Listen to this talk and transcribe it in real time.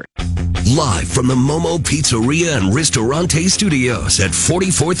Live from the Momo Pizzeria and Ristorante Studios at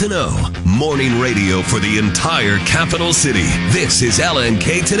 44th and O. Morning radio for the entire capital city. This is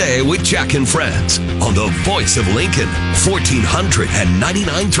LNK Today with Jack and Friends on the voice of Lincoln,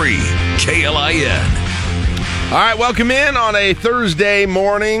 1499.3 KLIN. All right, welcome in on a Thursday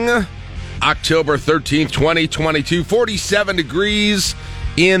morning, October 13th, 2022, 47 degrees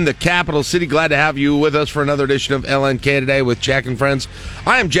in the capital city. Glad to have you with us for another edition of LNK Today with Jack and Friends.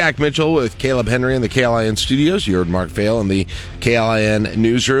 I am Jack Mitchell with Caleb Henry in the KLIN studios. You heard Mark Vail in the KLIN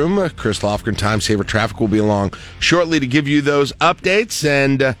newsroom. Chris Lofgren, Time Saver Traffic, will be along shortly to give you those updates.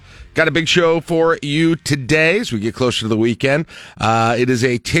 And got a big show for you today as we get closer to the weekend. It is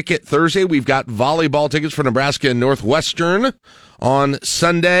a Ticket Thursday. We've got volleyball tickets for Nebraska and Northwestern on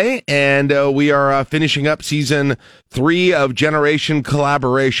Sunday, and we are finishing up season 3 of Generation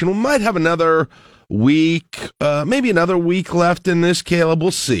Collaboration. We might have another week, maybe another week left in this, Caleb.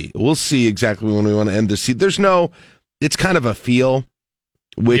 We'll see. We'll see exactly when we want to end this season. It's kind of a feel,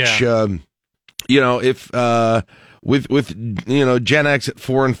 which, if with Gen X at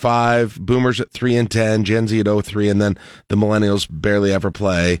 4 and 5, Boomers at 3 and 10, Gen Z at 0-3, and then the Millennials barely ever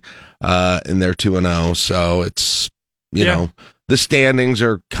play, and they're 2 and 0. So it's, you know, the standings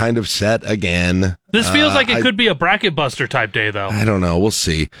are kind of set again. This feels like it could be a bracket buster type day, though. I don't know. We'll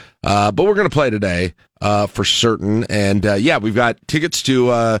see. But we're going to play today for certain. And, we've got tickets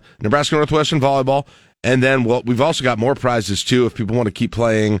to Nebraska Northwestern volleyball. And then we've also got more prizes, too, if people want to keep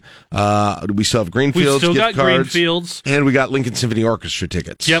playing. We still have Greenfields, We've still gift got cards, Greenfields. And we got Lincoln Symphony Orchestra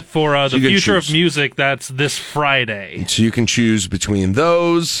tickets. Yep, for the Future of Music. That's this Friday. So you can choose between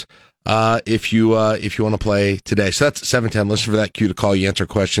those. If you want to play today. So that's 710. Listen for that cue to call. You answer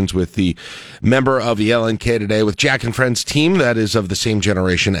questions with the member of the LNK Today with Jack and Friends team that is of the same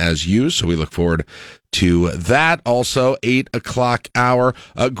generation as you. So we look forward to that. Also, 8 o'clock hour.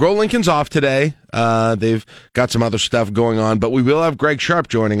 Grow Lincoln's off today. They've got some other stuff going on, but we will have Greg Sharp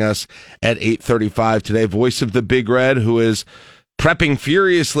joining us at 8:35 today. Voice of the Big Red, who is prepping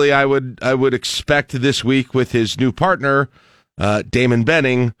furiously, I would expect this week with his new partner, Damon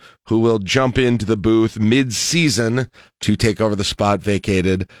Benning, who will jump into the booth mid-season to take over the spot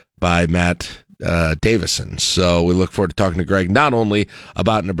vacated by Matt Davison. So we look forward to talking to Greg not only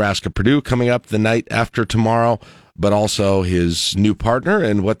about Nebraska-Purdue coming up the night after tomorrow, but also his new partner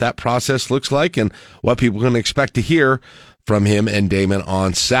and what that process looks like and what people can expect to hear from him and Damon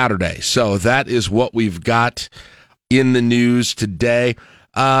on Saturday. So that is what we've got in the news today.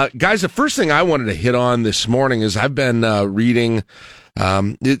 Guys, the first thing I wanted to hit on this morning is I've been reading,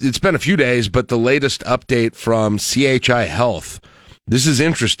 it's been a few days, but the latest update from CHI Health. This is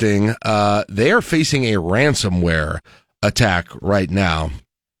interesting. They are facing a ransomware attack right now,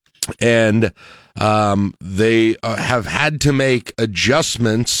 and they have had to make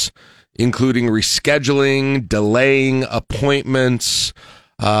adjustments, including rescheduling, delaying appointments,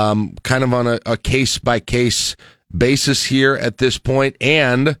 kind of on a case-by-case basis here at this point,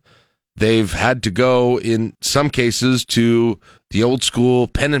 and they've had to go in some cases to the old school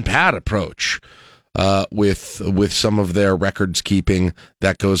pen and pad approach with some of their records keeping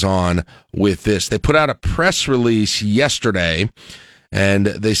that goes on with this. They put out a press release yesterday, and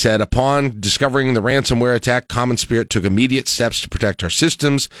they said, upon discovering the ransomware attack, Common Spirit took immediate steps to protect our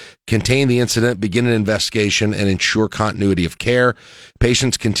systems, contain the incident, begin an investigation, and ensure continuity of care.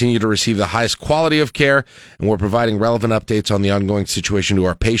 Patients continue to receive the highest quality of care, and we're providing relevant updates on the ongoing situation to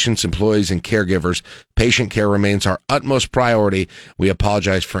our patients, employees, and caregivers. Patient care remains our utmost priority. We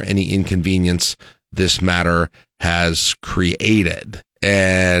apologize for any inconvenience this matter has created.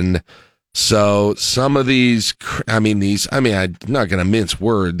 And so some of these, I'm not going to mince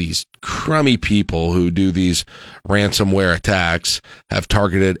word, these crummy people who do these ransomware attacks have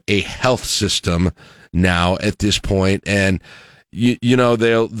targeted a health system now at this point. And,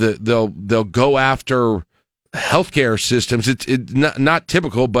 they'll go after healthcare systems. It's not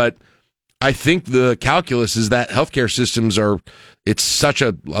typical, but I think the calculus is that healthcare systems it's such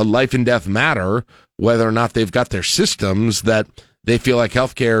a life and death matter, whether or not they've got their systems, that they feel like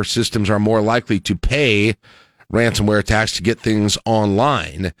healthcare systems are more likely to pay ransomware attacks to get things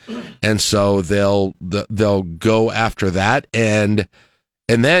online, and so they'll go after that. And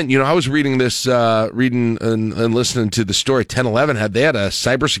then I was reading this, reading and listening to the story. 1011 they had a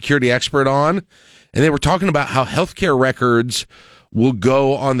cybersecurity expert on, and they were talking about how healthcare records will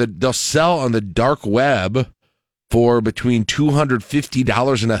they'll sell on the dark web for between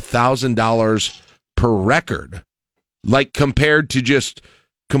 $250 and $1,000 per record. Like compared to just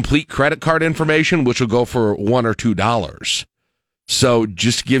complete credit card information, which will go for $1 or $2. So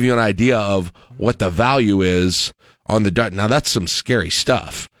just to give you an idea of what the value is on the dark. Now that's some scary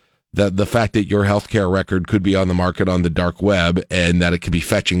stuff the fact that your healthcare record could be on the market on the dark web and that it could be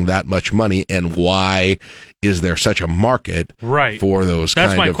fetching that much money, and why is there such a market for those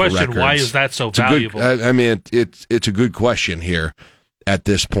That's kind my of question. records? Why is that so valuable? It's a good question here at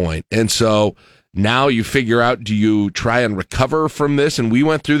this point. And so now you figure out, do you try and recover from this? And we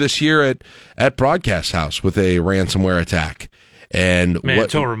went through this here at Broadcast House with a ransomware attack. And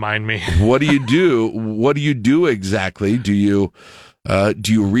don't remind me. What do you do? What do you do exactly? Do you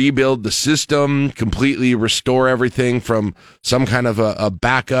rebuild the system, completely restore everything from some kind of a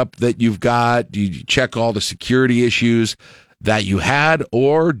backup that you've got? Do you check all the security issues that you had,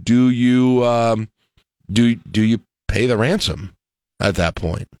 or do you pay the ransom at that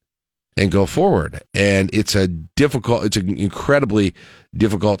point and go forward? And it's an incredibly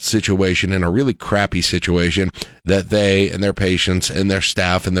difficult situation and a really crappy situation that they and their patients and their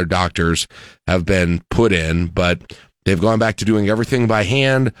staff and their doctors have been put in. But they've gone back to doing everything by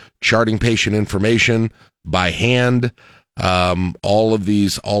hand, charting patient information by hand, all of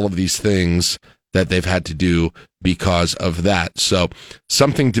these things that they've had to do because of that. So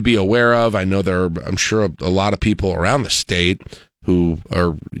something to be aware of. I know I'm sure a lot of people around the state who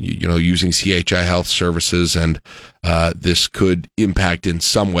are, using CHI Health services, and this could impact in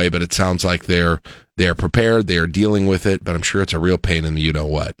some way, but it sounds like they're prepared, they are dealing with it, but I'm sure it's a real pain in the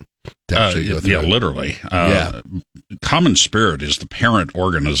you-know-what. Literally. Common Spirit is the parent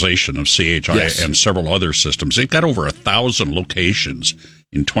organization of CHI and several other systems. They've got over 1,000 locations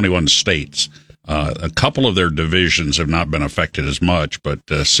in 21 states. A couple of their divisions have not been affected as much, but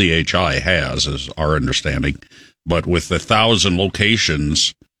CHI has, is our understanding. But with 1,000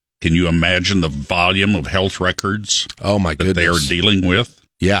 locations, can you imagine the volume of health records that they are dealing with?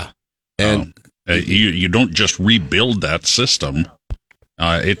 Yeah. And you don't just rebuild that system.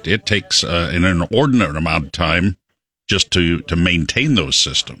 It takes an inordinate amount of time just to maintain those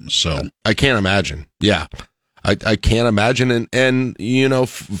systems. So I can't imagine. Yeah. I can't imagine. And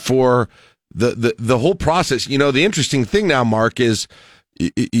for the whole process, the interesting thing now, Mark, is,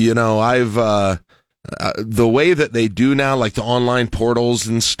 I've, the way that they do now, like the online portals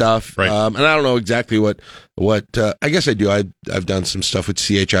and stuff. Right. And I don't know exactly what I guess I do. I've done some stuff with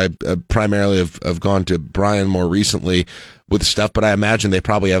CHI, primarily I've gone to Brian more recently with stuff, but I imagine they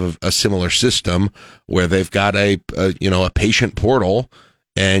probably have a similar system where they've got a patient portal,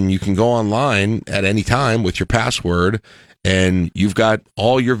 and you can go online at any time with your password, and you've got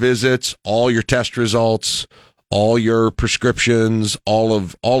all your visits, all your test results, all your prescriptions, all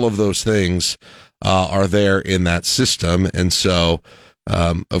of those things are there in that system. And so,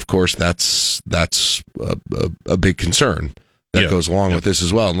 of course, that's a big concern that goes along with this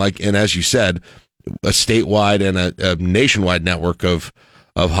as well. And as you said, a statewide and a nationwide network of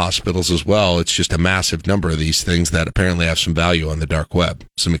hospitals as well. It's just a massive number of these things that apparently have some value on the dark web,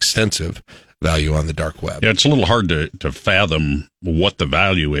 some extensive value on the dark web. Yeah, it's a little hard to fathom what the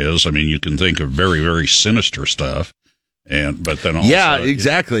value is. I mean, you can think of very, very sinister stuff. But then also,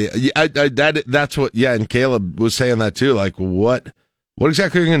 exactly. That's what. Yeah, and Caleb was saying that too. Like, what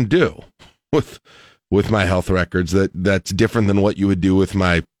exactly are you going to do with my health records that's different than what you would do with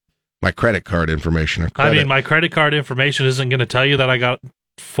my credit card information? My credit card information isn't going to tell you that I got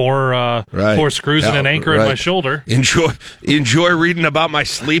four screws and an anchor in my shoulder. Enjoy reading about my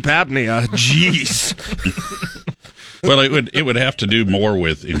sleep apnea. Jeez. Well, it would have to do more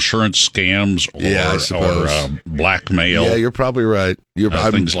with insurance scams or blackmail. Yeah, you're probably right.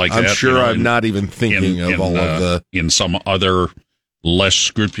 Things like that. I'm sure I'm not even thinking of all of the. In some other less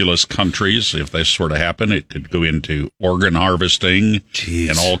scrupulous countries, if this sort of happened, it could go into organ harvesting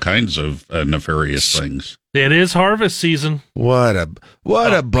and all kinds of nefarious things. It is harvest season. What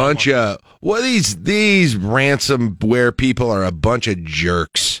a bunch of these ransomware people are a bunch of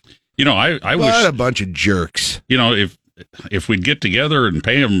jerks. I wish a bunch of jerks. If we'd get together and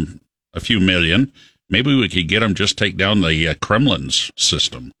pay them a few million, maybe we could get them just take down the Kremlin's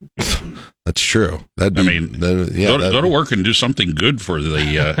system. That's true. Go to work and do something good for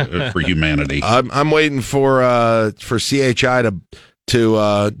the for humanity. I'm waiting for CHI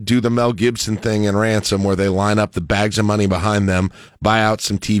to do the Mel Gibson thing in Ransom, where they line up the bags of money behind them, buy out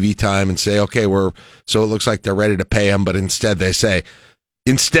some TV time, and say, okay, so it looks like they're ready to pay them, but instead they say,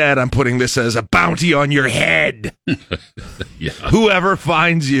 instead, I'm putting this as a bounty on your head. Yeah. Whoever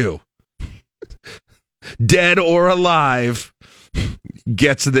finds you, dead or alive,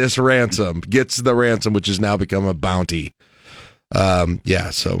 gets the ransom, which has now become a bounty.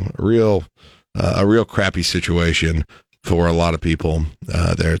 So a real crappy situation for a lot of people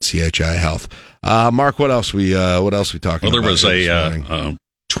there at CHI Health. Mark, what else we talking about? Well, there was a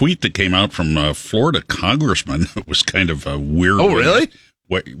tweet that came out from Florida congressman. It was kind of a weird. Oh, really?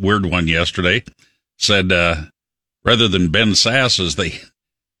 weird one yesterday. Said rather than Ben Sasse as the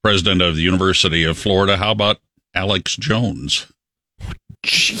president of the University of Florida, how about Alex Jones?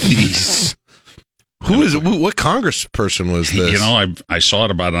 Jeez. Who is it? What congressperson was this? You know, I saw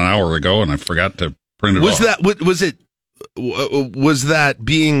it about an hour ago, and I forgot to print it off. Was that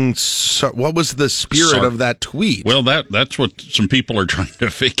being? What was the spirit of that tweet? Well, that's what some people are trying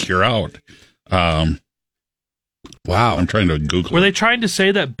to figure out. Wow, I'm trying to Google. Were they trying to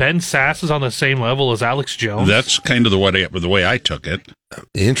say that Ben Sasse is on the same level as Alex Jones? That's kind of the way I took it.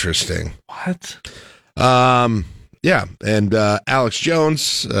 Interesting. What? Yeah, and Alex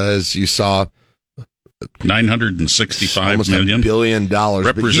Jones, as you saw, $965 million, $1 billion.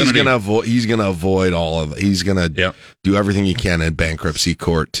 But he's gonna avoid all of it. He's gonna do everything he can in bankruptcy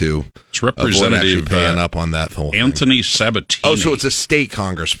court to avoid actually paying up on that whole Anthony Sabatini. Oh, so it's a state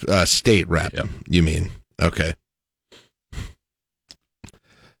Congress, state rep. Yep. You mean? Okay.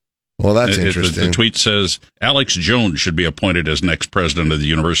 Well, that's interesting. The tweet says Alex Jones should be appointed as next president of the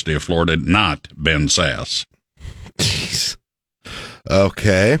University of Florida, not Ben Sasse. Jeez.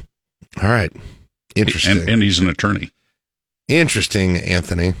 Okay. All right. Interesting. And he's an attorney. Interesting,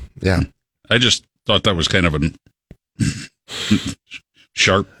 Anthony. Yeah. I just thought that was kind of a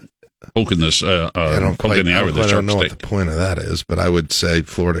sharp poke in this, I don't know what the point of that is, but I would say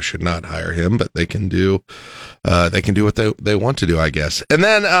Florida should not hire him, but they can do what they want to do, I guess. And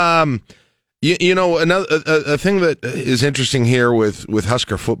then, you know, another a thing that is interesting here with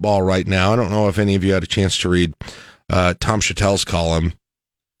Husker football right now. I don't know if any of you had a chance to read Tom Chattel's column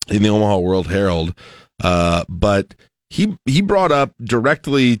in the Omaha World Herald, but he brought up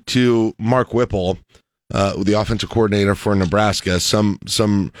directly to Mark Whipple, the offensive coordinator for Nebraska, some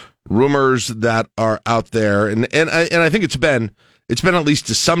rumors that are out there, and I think it's been at least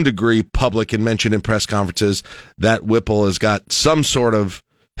to some degree public and mentioned in press conferences that Whipple has got some sort of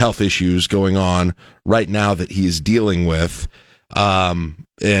health issues going on right now that he is dealing with, and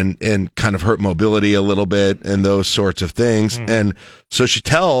kind of hurt mobility a little bit and those sorts of things. And so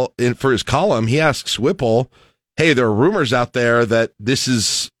Chattel, for his column, he asks Whipple, hey, there are rumors out there that this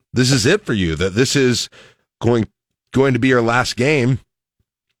is it for you, that this is going to be your last game,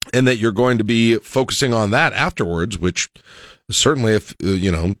 and that you're going to be focusing on that afterwards, which certainly, if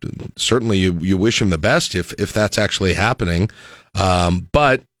certainly you wish him the best if that's actually happening.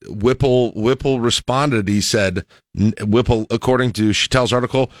 But Whipple responded. He said, Whipple, according to Chattel's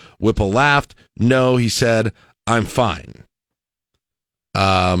article, Whipple laughed. No, he said, I'm fine.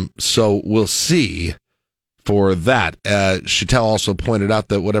 So we'll see for that. Chattel also pointed out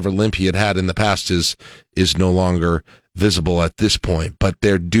that whatever limp he had in the past is no longer visible at this point, but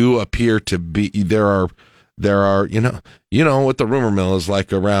there do appear to be, there are, you know what the rumor mill is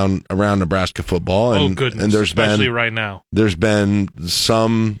like around Nebraska football. And, goodness. And especially right now. There's been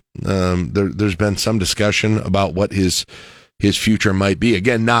some discussion about what his future might be.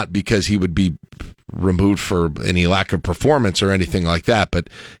 Again, not because he would be removed for any lack of performance or anything like that, but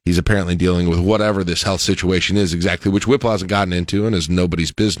he's apparently dealing with whatever this health situation is exactly, which Whipple hasn't gotten into and is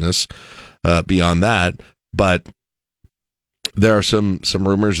nobody's business beyond that. But there are some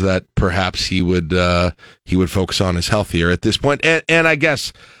rumors that perhaps he would focus on his health here at this point, and I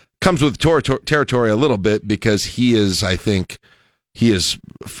guess comes with territory a little bit, because he is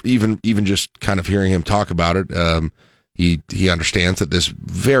even just kind of hearing him talk about it. He understands that this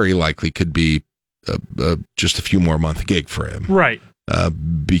very likely could be just a few more month gig for him, right?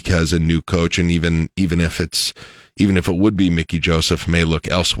 Because a new coach, and even if it would be Mickey Joseph, may look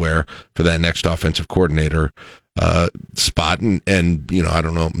elsewhere for that next offensive coordinator spot, and you know, I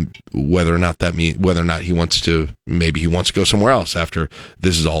don't know whether or not he wants to go somewhere else after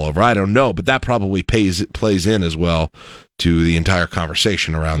this is all over. I don't know, but that probably plays in as well to the entire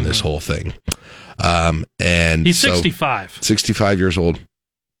conversation around this whole thing. And he's 65 years old.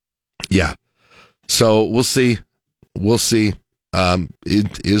 Yeah. So we'll see.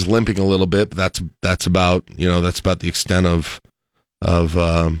 It is limping a little bit, but that's about the extent of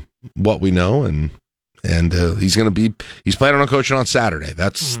what we know, and he's planning on coaching on Saturday.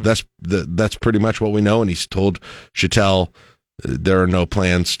 That's pretty much what we know. And he's told Chattel there are no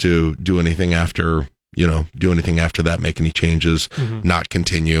plans to do anything after that, make any changes, not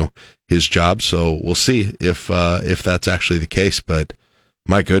continue his job. So we'll see if that's actually the case. But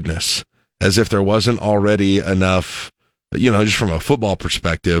my goodness, as if there wasn't already enough, just from a football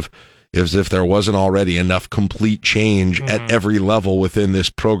perspective, as if there wasn't already enough complete change at every level within this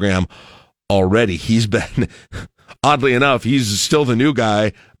program already. He's been, oddly enough, he's still the new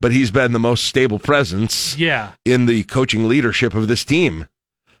guy, but he's been the most stable presence in the coaching leadership of this team,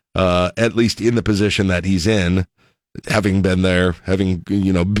 at least in the position that he's in. having been there, having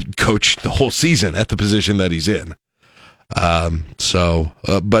coached the whole season at the position that he's in.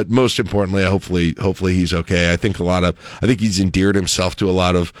 But most importantly, hopefully he's okay. I think he's endeared himself to a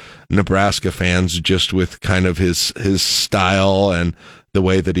lot of Nebraska fans just with kind of his style and the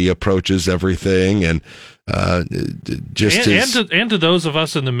way that he approaches everything, and to those of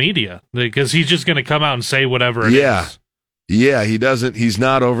us in the media, because he's just going to come out and say whatever it is. Yeah, he doesn't. He's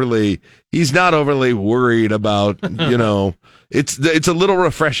not overly worried about. It's a little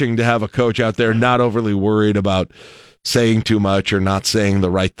refreshing to have a coach out there not overly worried about saying too much or not saying the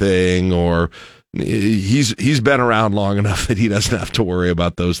right thing, or he's been around long enough that he doesn't have to worry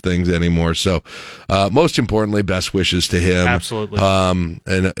about those things anymore. So, most importantly, best wishes to him. Absolutely.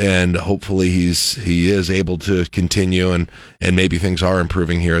 And hopefully he is able to continue, and maybe things are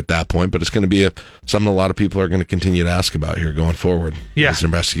improving here at that point. But it's going to be something a lot of people are going to continue to ask about here going forward. Yeah. As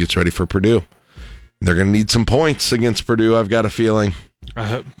Nebraska gets ready for Purdue, they're going to need some points against Purdue. I've got a feeling.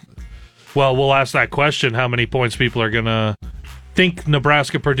 Well, we'll ask that question, how many points people are going to think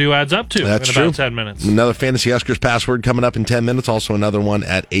Nebraska-Purdue adds up to That's in true. about 10 minutes. Another Fantasy Huskers password coming up in 10 minutes. Also another one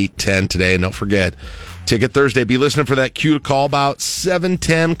at 8:10 today. And don't forget, Ticket Thursday. Be listening for that cue to call about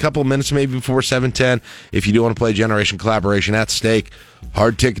 7:10, a couple of minutes maybe before 7:10. If you do want to play Generation Collaboration at stake,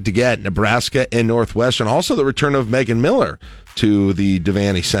 hard ticket to get. Nebraska and Northwestern. Also the return of Megan Miller to the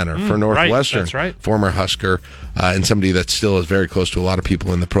Devaney Center for Northwestern. That's right. Former Husker, and somebody that still is very close to a lot of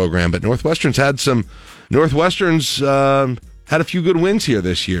people in the program. But Northwestern's had a few good wins here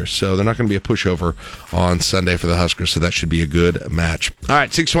this year, so they're not going to be a pushover on Sunday for the Huskers, so that should be a good match. All right,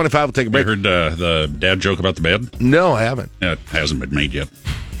 6:25, we'll take a break. You heard the dad joke about the bed? No, I haven't. It hasn't been made yet.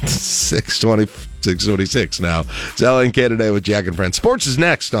 6:26 now. It's LNK Today with Jack and Friends. Sports is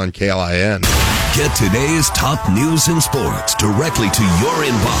next on KLIN. Get today's top news and sports directly to your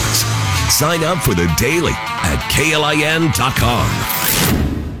inbox. Sign up for the Daily at KLIN.com.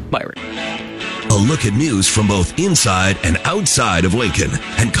 Byron. A look at news from both inside and outside of Lincoln,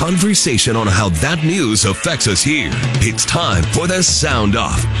 and conversation on how that news affects us here. It's time for the Sound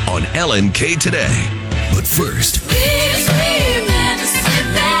Off on LNK Today. But first,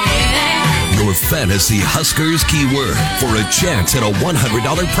 your Fantasy Huskers keyword for a chance at a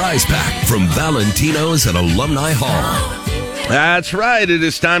 $100 prize pack from Valentino's at Alumni Hall. That's right. It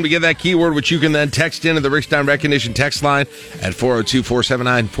is time to get that keyword, which you can then text into the Rickstein Recognition text line at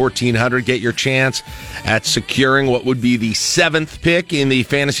 402-479-1400. Get your chance at securing what would be the 7th pick in the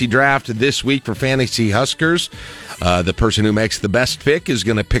fantasy draft this week for Fantasy Huskers. The person who makes the best pick is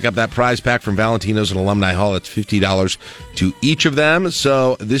going to pick up that prize pack from Valentino's and Alumni Hall. It's $50 to each of them.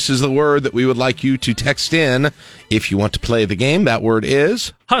 So this is the word that we would like you to text in if you want to play the game. That word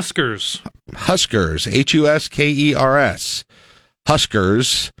is Huskers. Huskers. Huskers.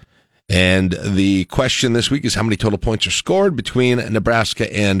 Huskers. And the question this week is how many total points are scored between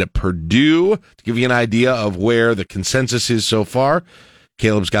Nebraska and Purdue. To give you an idea of where the consensus is so far,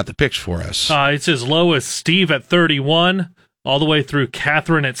 Caleb's got the picks for us. It's as low as Steve at 31, all the way through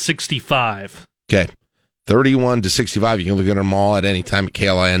Catherine at 65. Okay. 31 to 65. You can look at them all at any time at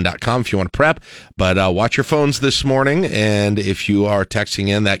KLIN.com if you want to prep. But watch your phones this morning, and if you are texting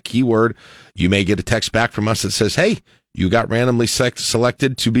in that keyword, you may get a text back from us that says, hey, you got randomly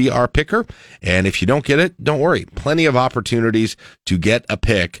selected to be our picker. And if you don't get it, don't worry. Plenty of opportunities to get a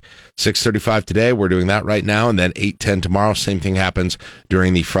pick. 6:35 today, we're doing that right now. And then 8:10 tomorrow. Same thing happens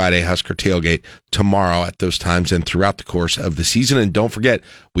during the Friday Husker Tailgate tomorrow at those times and throughout the course of the season. And don't forget,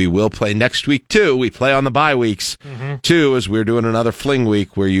 we will play next week too. We play on the bye weeks too, as we're doing another fling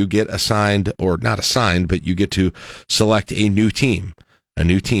week where you get assigned, or not assigned, but you get to select a new team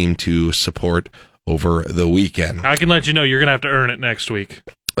to support over the weekend. I can let you know you're going to have to earn it next week.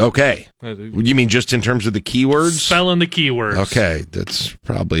 Okay. You mean just in terms of the keywords? Spelling the keywords. Okay. That's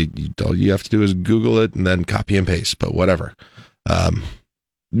probably, all you have to do is Google it and then copy and paste, but whatever.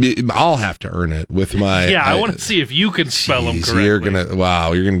 I'll have to earn it with my... Yeah, I want to see if you can spell them correctly. You're going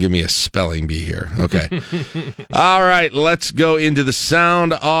to give me a spelling bee here. Okay. All right, let's go into the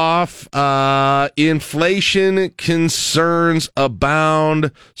sound off. Inflation concerns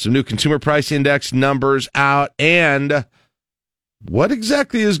abound. Some new consumer price index numbers out. And what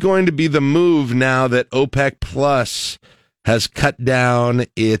exactly is going to be the move now that OPEC Plus has cut down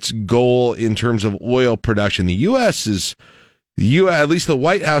its goal in terms of oil production? The U.S., at least the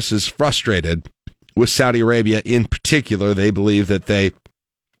White House, is frustrated with Saudi Arabia in particular. They believe that they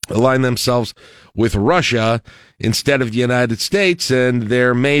align themselves with Russia instead of the United States, and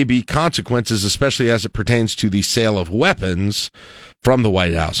there may be consequences, especially as it pertains to the sale of weapons from the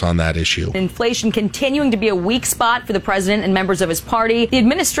White House on that issue. Inflation continuing to be a weak spot for the president and members of his party. The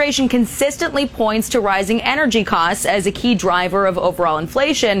administration consistently points to rising energy costs as a key driver of overall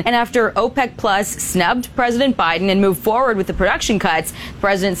inflation. And after OPEC Plus snubbed President Biden and moved forward with the production cuts, the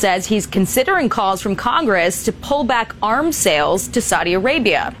president says he's considering calls from Congress to pull back arms sales to Saudi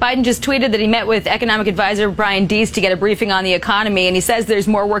Arabia. Biden just tweeted that he met with economic advisor Brian Deese to get a briefing on the economy, and he says there's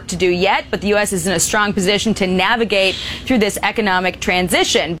more work to do yet, but the U.S. is in a strong position to navigate through this economic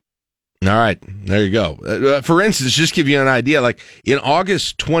transition. All right, there you go. For instance, just give you an idea, like in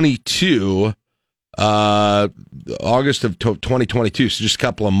August of 2022, so just a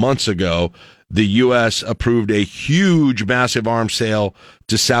couple of months ago, the U.S. approved a huge, massive arms sale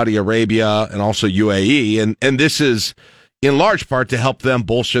to Saudi Arabia and also UAE, and this is in large part to help them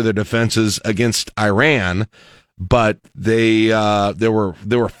bolster their defenses against Iran. But there were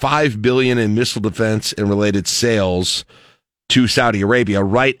 $5 billion in missile defense and related sales to Saudi Arabia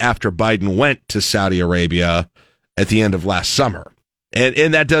right after Biden went to Saudi Arabia at the end of last summer.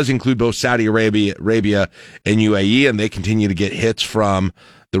 And that does include both Saudi Arabia and UAE, and they continue to get hits from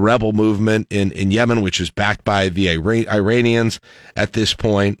the rebel movement in Yemen, which is backed by the Iranians at this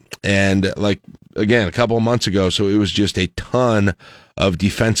point. And like, again, a couple of months ago, so it was just a ton of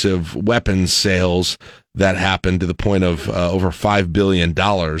defensive weapons sales that happened to the point of over $5 billion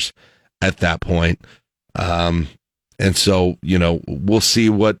at that point. And so, we'll see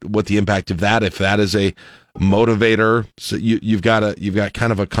what the impact of that, if that is a motivator. So you've got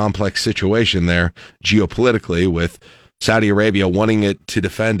kind of a complex situation there geopolitically, with Saudi Arabia wanting it to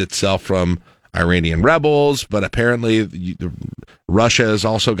defend itself from Iranian rebels, but apparently Russia has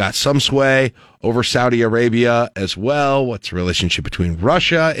also got some sway over Saudi Arabia as well. What's the relationship between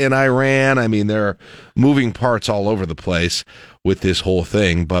Russia and Iran? I mean, there are moving parts all over the place with this whole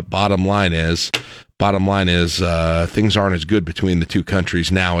thing, but bottom line is things aren't as good between the two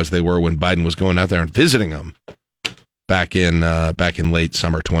countries now as they were when Biden was going out there and visiting them back in late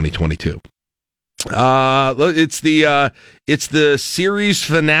summer 2022. It's the series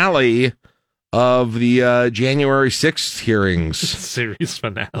finale of the January 6th hearings. Series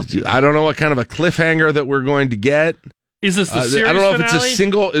finale. I don't know what kind of a cliffhanger that we're going to get. Is this the series I don't know finale? if it's a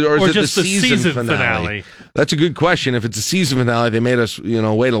single or is it just the season finale? That's a good question. If it's a season finale, they made us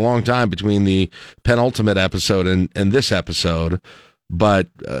wait a long time between the penultimate episode and this episode. But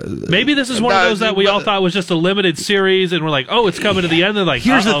maybe this is one of those that we all thought was just a limited series, and we're like, oh, it's coming to the end. And like,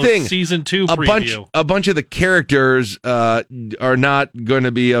 here's the thing: season 2 preview. A bunch of the characters are not going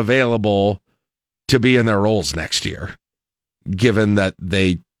to be available to be in their roles next year, given that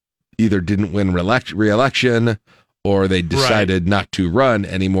they either didn't win re-election or they decided not to run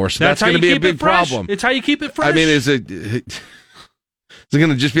anymore. So that's going to be a big problem. It's how you keep it fresh. I mean, is it going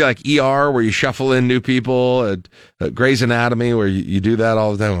to just be like ER where you shuffle in new people, at Grey's Anatomy where you do that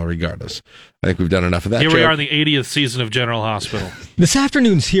all the time? Well, regardless, I think we've done enough of that. Here we are in the 80th season of General Hospital. This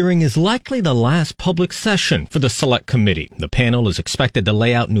afternoon's hearing is likely the last public session for the Select Committee. The panel is expected to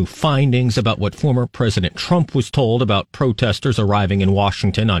lay out new findings about what former President Trump was told about protesters arriving in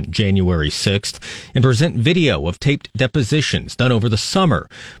Washington on January 6th and present video of taped depositions done over the summer,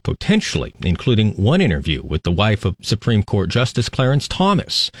 potentially including one interview with the wife of Supreme Court Justice Clarence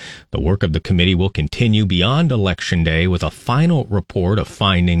Thomas. The work of the committee will continue beyond Election Day with a final report of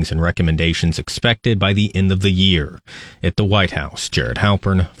findings and recommendations expected by the end of the year. At the White House, Jared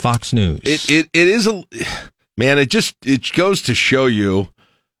Halpern, Fox News. It is it goes to show you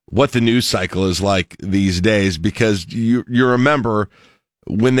what the news cycle is like these days, because you remember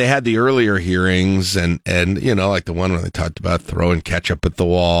when they had the earlier hearings and like the one where they talked about throwing ketchup at the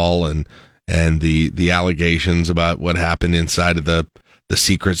wall and the allegations about what happened inside of the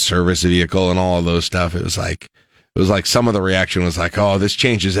Secret Service vehicle and all of those stuff. It was like some of the reaction was like, oh, this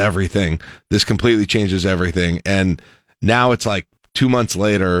changes everything. This completely changes everything. And now it's like 2 months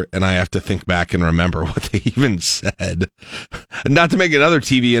later, and I have to think back and remember what they even said. Not to make another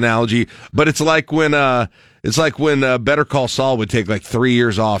TV analogy, but it's like when Better Call Saul would take like 3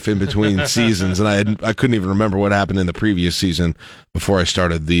 years off in between seasons, and I couldn't even remember what happened in the previous season before I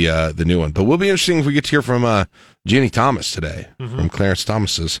started the new one. But we'll be interesting if we get to hear from Ginny Thomas today, from Clarence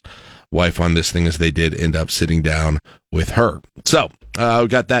Thomas's wife on this thing, as they did end up sitting down with her. So we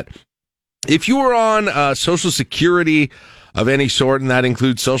got that. If you were on Social Security of any sort, and that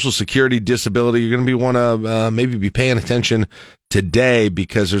includes Social Security disability, you're going to want to maybe be paying attention today,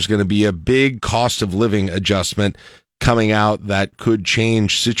 because there's going to be a big cost of living adjustment coming out that could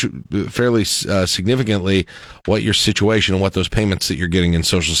change fairly significantly what your situation and what those payments that you're getting in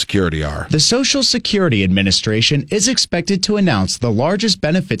Social Security are. The Social Security Administration is expected to announce the largest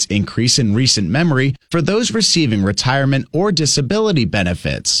benefits increase in recent memory for those receiving retirement or disability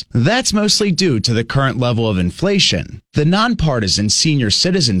benefits. That's mostly due to the current level of inflation. The nonpartisan Senior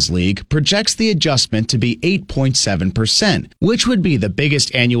Citizens League projects the adjustment to be 8.7%, which would be the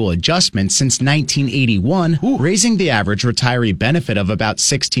biggest annual adjustment since 1981, raising the average retiree benefit of about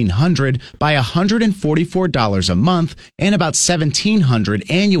 $1,600 by $144 a month and about $1,700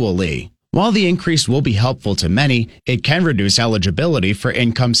 annually. While the increase will be helpful to many, it can reduce eligibility for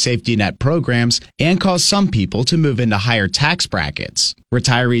income safety net programs and cause some people to move into higher tax brackets.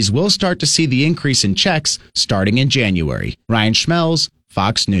 Retirees will start to see the increase in checks starting in January. Ryan Schmelz,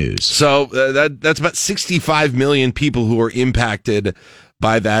 Fox News. So that's about 65 million people who are impacted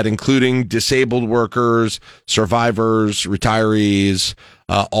by that, including disabled workers, survivors, retirees,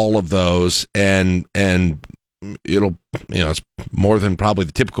 all of those. And it'll, it's more than probably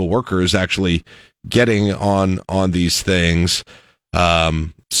the typical worker is actually getting on these things.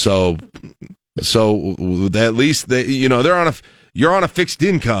 So at least you're on a fixed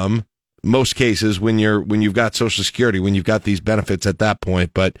income most cases when you've got Social Security, when you've got these benefits at that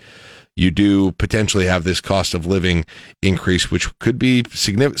point, but you do potentially have this cost of living increase, which could be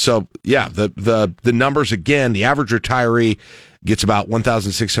significant. So yeah, the numbers again, the average retiree gets about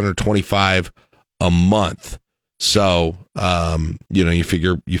 $1,625 a month. So, you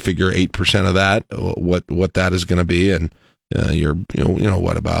figure 8% of that, what that is going to be. And,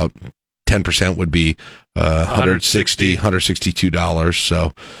 what about 10% would be, $162.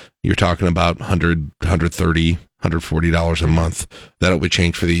 So you're talking about $130, $140 a month that it would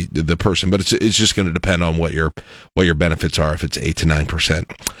change for the person, but it's just going to depend on what your benefits are, if it's 8 to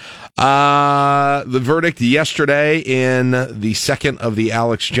 9%. The verdict yesterday in the second of the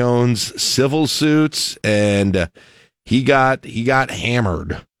Alex Jones civil suits, and he got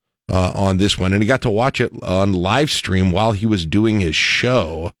hammered on this one, and he got to watch it on live stream while he was doing his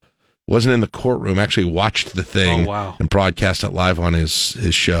show. Wasn't in the courtroom, actually watched the thing and broadcast it live on his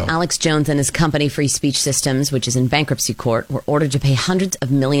show. Alex Jones and his company, Free Speech Systems, which is in bankruptcy court, were ordered to pay hundreds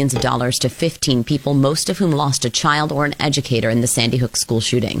of millions of dollars to 15 people, most of whom lost a child or an educator in the Sandy Hook school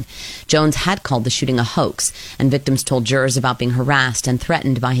shooting. Jones had called the shooting a hoax, and victims told jurors about being harassed and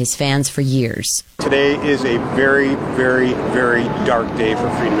threatened by his fans for years. Today is a very, very, very dark day for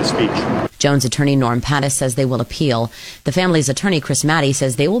freedom of speech. Jones' attorney Norm Pattis says they will appeal. The family's attorney Chris Maddy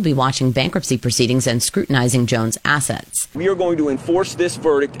says they will be watching bankruptcy proceedings and scrutinizing Jones' assets. We are going to enforce this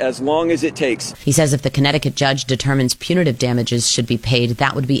verdict as long as it takes. He says if the Connecticut judge determines punitive damages should be paid,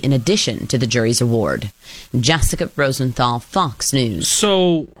 that would be in addition to the jury's award. Jessica Rosenthal, Fox News.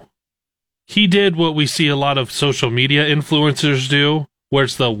 So he did what we see a lot of social media influencers do, where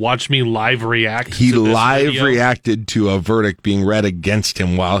it's the watch me live react. He live reacted to a verdict being read against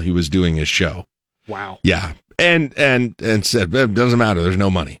him while he was doing his show. Wow. Yeah. And said, it doesn't matter. There's no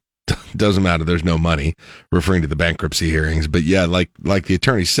money. Doesn't matter. There's no money, referring to the bankruptcy hearings. But yeah, like the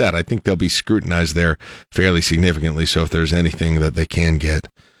attorney said, I think they'll be scrutinized there fairly significantly. So if there's anything that they can get,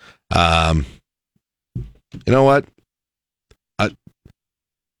 you know what?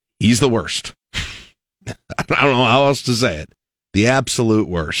 He's the worst. I don't know how else to say it. The absolute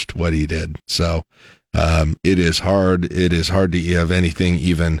worst, what he did. So it is hard. It is hard to have anything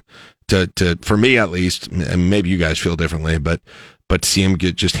even to for me at least, and maybe you guys feel differently, but see him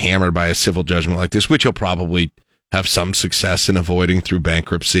get just hammered by a civil judgment like this, which he'll probably have some success in avoiding through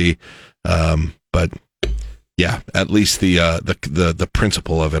bankruptcy. But yeah, at least the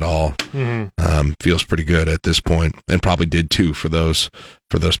principle of it all feels pretty good at this point, and probably did too for those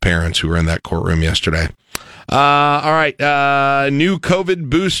parents who were in that courtroom yesterday. All right. New COVID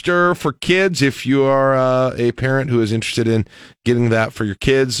booster for kids. If you are a parent who is interested in getting that for your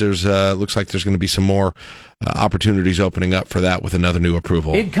kids, there's looks like there's going to be some more opportunities opening up for that with another new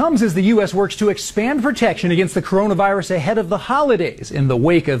approval. It comes as the U.S. works to expand protection against the coronavirus ahead of the holidays in the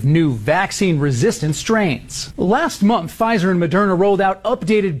wake of new vaccine-resistant strains. Last month, Pfizer and Moderna rolled out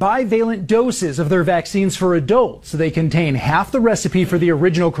updated bivalent doses of their vaccines for adults. They contain half the recipe for the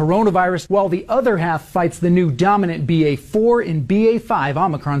original coronavirus, while the other half fights the new dominant BA4 and BA5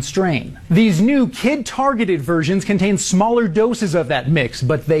 Omicron strain. These new kid-targeted versions contain smaller doses of that mix,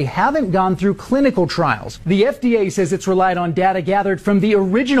 but they haven't gone through clinical trials. The FDA says it's relied on data gathered from the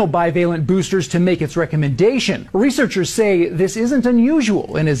original bivalent boosters to make its recommendation. Researchers say this isn't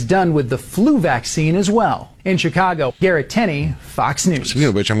unusual and is done with the flu vaccine as well. In Chicago, Garrett Tenney, Fox News. Speaking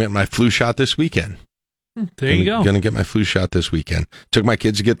of which, I'm getting my flu shot this weekend. There you go. Going to get my flu shot this weekend. Took my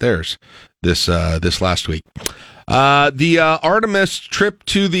kids to get theirs this last week. The Artemis trip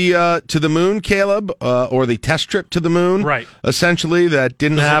to the moon, Caleb, or the test trip to the moon, right? Essentially, that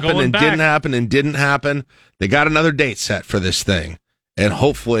didn't happen and didn't happen. They got another date set for this thing, and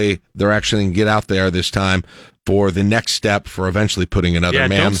hopefully they're actually going to get out there this time for the next step for eventually putting another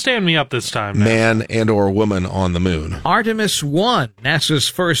don't stand me up this time. Now. Man and or woman on the moon. Artemis 1, NASA's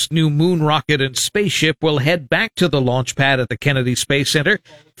first new moon rocket and spaceship, will head back to the launch pad at the Kennedy Space Center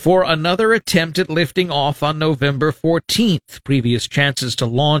for another attempt at lifting off on November 14th. Previous chances to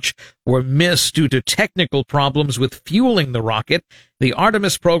launch were missed due to technical problems with fueling the rocket. The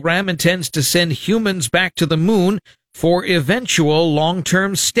Artemis program intends to send humans back to the moon for eventual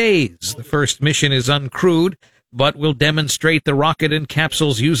long-term stays. The first mission is uncrewed, but will demonstrate the rocket and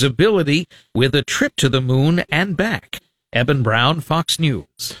capsule's usability with a trip to the moon and back. Eben Brown, Fox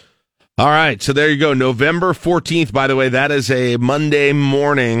News. All right, so there you go. November 14th, by the way, that is a Monday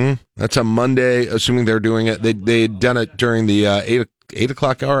morning. That's a Monday, assuming they're doing it. They'd done it during the 8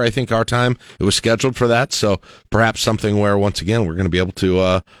 o'clock hour, I think, our time. It was scheduled for that, so perhaps something where, once again, we're going to be able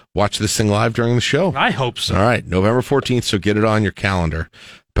to watch this thing live during the show. I hope so. All right, November 14th, so get it on your calendar.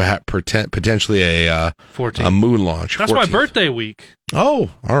 Perhaps potentially a moon launch. That's 14th. my birthday week. Oh,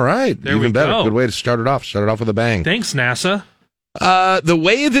 all right. There Even we better. go. Good way to start it off. Start it off with a bang. Thanks, NASA. The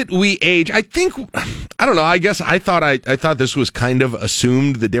way that we age, I don't know. I guess I thought this was kind of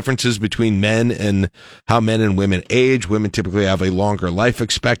assumed, the differences between men and how men and women age. Women typically have a longer life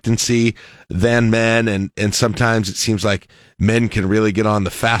expectancy than men, and sometimes it seems like men can really get on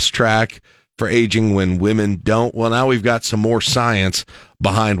the fast track for aging when women don't. Well, now we've got some more science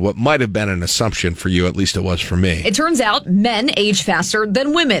behind what might have been an assumption for you, at least it was for me. It turns out men age faster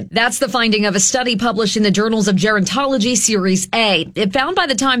than women. That's the finding of a study published in the Journals of Gerontology Series A. It found by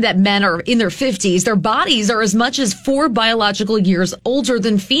the time that men are in their 50s, their bodies are as much as 4 biological years older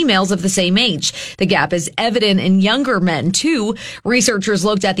than females of the same age. The gap is evident in younger men, too. Researchers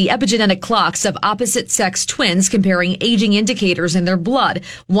looked at the epigenetic clocks of opposite-sex twins, comparing aging indicators in their blood.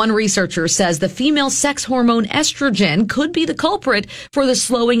 One researcher says the female sex hormone estrogen could be the culprit for the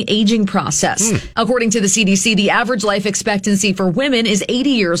slowing aging process. According to the CDC, the average life expectancy for women is 80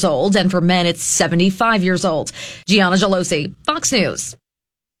 years old, and for men, it's 75 years old. Gianna Gelosi, Fox News.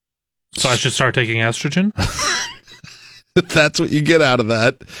 So I should start taking estrogen? That's what you get out of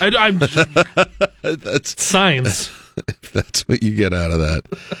that. That's science. That's what you get out of that.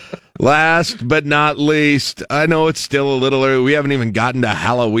 Last but not least, I know it's still a little early. We haven't even gotten to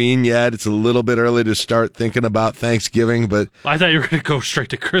Halloween yet. It's a little bit early to start thinking about Thanksgiving, but I thought you were going to go straight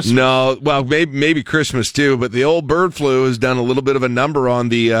to Christmas. No, well, maybe Christmas too. But the old bird flu has done a little bit of a number on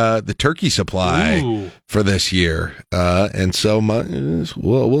the turkey supply for this year, and so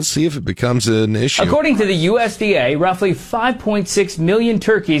we'll see if it becomes an issue. According to the USDA, roughly 5.6 million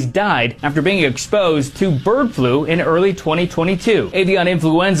turkeys died after being exposed to bird flu in early 2022. Avian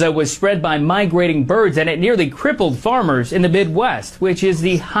influenza was spread by migrating birds, and it nearly crippled farmers in the Midwest, which is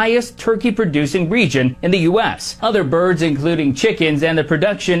the highest turkey-producing region in the U.S. Other birds, including chickens and the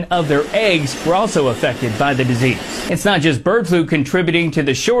production of their eggs, were also affected by the disease. It's not just bird flu contributing to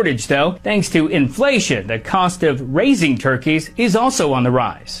the shortage, though. Thanks to inflation, the cost of raising turkeys is also on the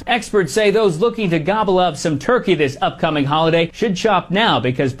rise. Experts say those looking to gobble up some turkey this upcoming holiday should shop now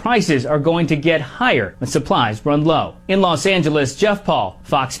because prices are going to get higher when supplies run low. In Los Angeles, Jeff Paul,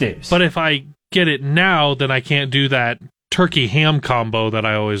 Fox News. But if I get it now, then I can't do that turkey ham combo that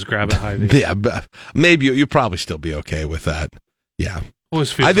I always grab at Hy-Vee. Yeah, but maybe you'll probably still be okay with that. Yeah. I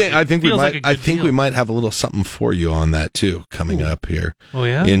think we might have a little something for you on that too coming up here. Oh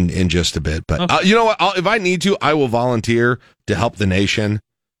yeah, in just a bit. But okay. You know what? If I need to, I will volunteer to help the nation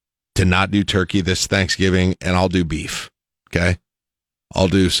to not do turkey this Thanksgiving, and I'll do beef. Okay. I'll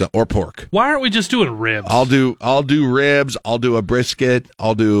do or pork. Why aren't we just doing ribs? I'll do ribs. I'll do a brisket.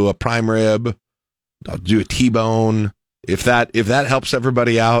 I'll do a prime rib. I'll do a T-bone. If that helps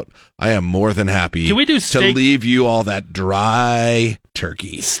everybody out, I am more than happy. Can we do to leave you all that dry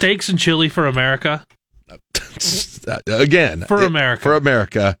turkey? Steaks and chili for America. Again, for America. For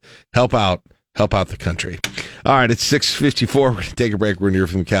America, help out the country. All right, it's 6:54. We're going to take a break. We're going to hear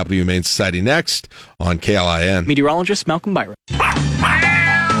from the Capital Humane Society next on KLIN. Meteorologist Malcolm Byron.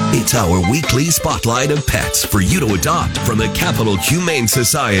 It's our weekly spotlight of pets for you to adopt from the Capital Humane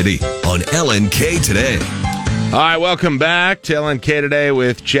Society on LNK Today. All right, welcome back to LNK Today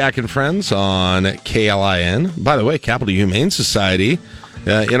with Jack and Friends on KLIN. By the way, Capital Humane Society,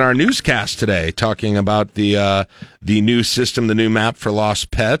 in our newscast today, talking about the new system, the new map for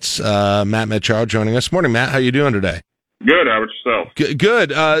lost pets. Matt Mitchell joining us. Morning, Matt. How you doing today? Good. How about yourself?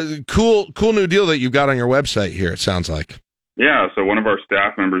 Good. Cool new deal that you've got on your website here, it sounds like. Yeah, so one of our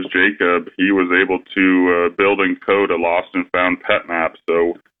staff members, Jacob, he was able to build and code a lost and found pet map.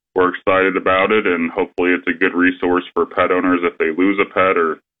 So we're excited about it, and hopefully it's a good resource for pet owners if they lose a pet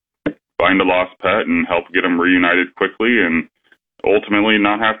or find a lost pet, and help get them reunited quickly and ultimately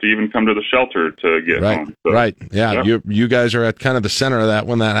not have to even come to the shelter to get home. So, right. Yeah, you guys are at kind of the center of that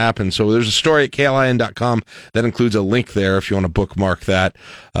when that happens. So there's a story at KLIN.com that includes a link there if you want to bookmark that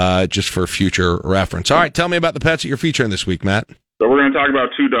just for future reference. All right, tell me about the pets that you're featuring this week, Matt. So we're going to talk about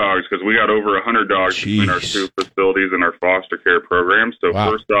 2 dogs because we got over 100 dogs between our 2 facilities and our foster care program. So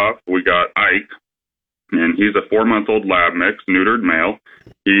First off, we got Ike, and he's a 4-month-old lab mix, neutered male.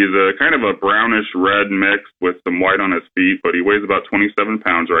 He's a kind of a brownish red mix with some white on his feet, but he weighs about 27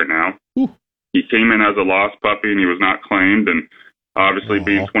 pounds right now. Ooh. He came in as a lost puppy, and he was not claimed. And obviously,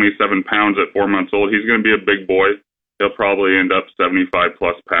 being 27 pounds at 4 months old, he's going to be a big boy. He'll probably end up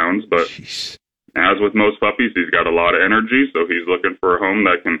 75-plus pounds. But as with most puppies, he's got a lot of energy, so he's looking for a home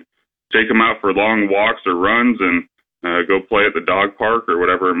that can take him out for long walks or runs and go play at the dog park or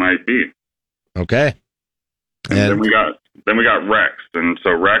whatever it might be. Okay. And then we got Rex, and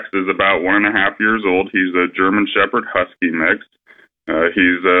so Rex is about 1.5 years old. He's a German Shepherd Husky mix.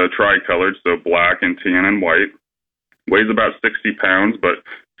 He's tricolored, so black and tan and white. Weighs about 60 pounds, but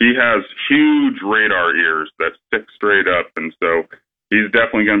he has huge radar ears that stick straight up, and so he's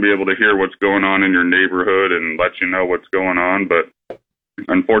definitely going to be able to hear what's going on in your neighborhood and let you know what's going on. But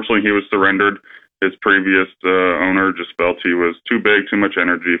unfortunately, he was surrendered. His previous owner just felt he was too big, too much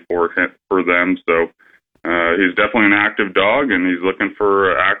energy for them, so he's definitely an active dog, and he's looking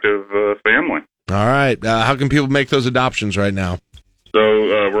for an active family. All right. How can people make those adoptions right now? So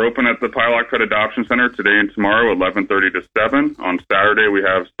we're open at the Pilock Pet Adoption Center today and tomorrow, 11:30 to 7. On Saturday, we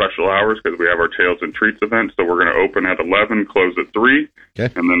have special hours because we have our Tails and Treats event. So we're going to open at 11, close at 3,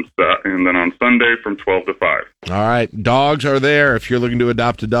 okay. and then on Sunday from 12 to 5. All right. Dogs are there. If you're looking to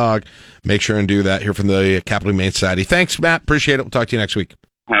adopt a dog, make sure and do that here from the Capital Humane Society. Thanks, Matt. Appreciate it. We'll talk to you next week.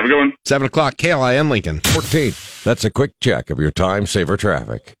 Have a good one. 7 o'clock, KLIN Lincoln. 14. That's a quick check of your time-saver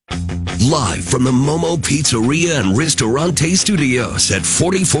traffic. Live from the Momo Pizzeria and Ristorante Studios at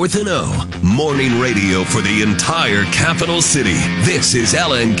 44th and O. Morning radio for the entire capital city. This is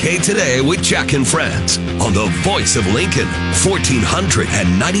LNK Today with Jack and Friends on the voice of Lincoln,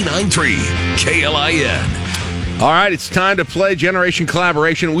 1499.3 KLIN. All right, it's time to play Generation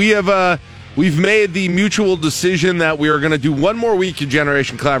Collaboration. We've made the mutual decision that we are going to do one more week of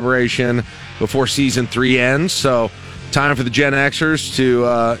Generation Collaboration before Season 3 ends. So, time for the Gen Xers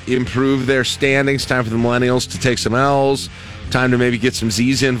to improve their standings. Time for the Millennials to take some L's. Time to maybe get some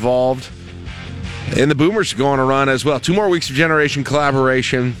Z's involved. And the Boomers are going to run as well. 2 more weeks of Generation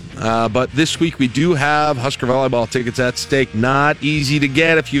Collaboration. But this week we do have Husker Volleyball tickets at stake. Not easy to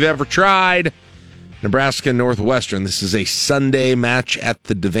get if you've ever tried. Nebraska and Northwestern. This is a Sunday match at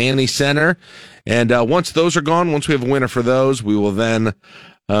the Devaney Center. And once those are gone, once we have a winner for those, we will then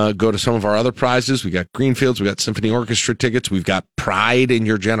go to some of our other prizes. We got Greenfields, we got Symphony Orchestra tickets, we've got Pride in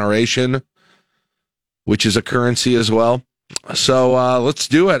Your Generation, which is a currency as well. So let's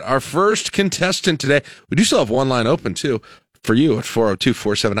do it. Our first contestant today, we do still have one line open too for you at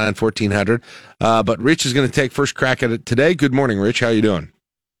 402-479-1400. But Rich is going to take first crack at it today. Good morning, Rich. How you doing?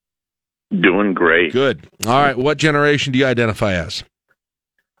 Doing great. Good. All right. What generation do you identify as?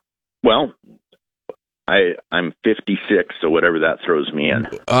 Well, I'm 56, so whatever that throws me in.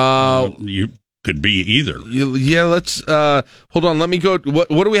 You could be either. Yeah, let's hold on. Let me go. What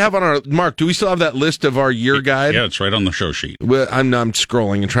do we have on our Mark? Do we still have that list of our year guide? Yeah, it's right on the show sheet. Well, I'm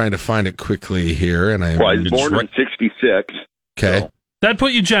scrolling and trying to find it quickly here, and I was born in 66. Okay, so. That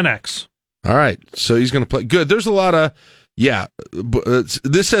put you Gen X. All right, so he's going to play. Good. There's a lot of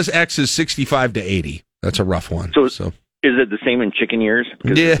this says X is 65 to 80. That's a rough one. So is it the same in chicken years?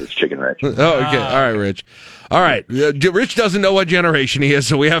 Yeah, it's Chicken Rich. Oh, okay. All right, Rich. All right, Rich doesn't know what generation he is,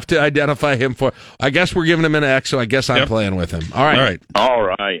 so we have to identify him for. I guess we're giving him an X, so I guess I'm playing with him. All right. All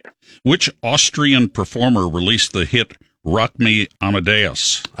right. Which Austrian performer released the hit "Rock Me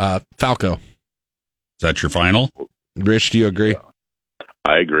Amadeus"? Falco. Is that your final? Rich, do you agree?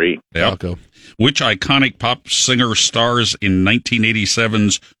 I agree. Yep. Falco. Which iconic pop singer stars in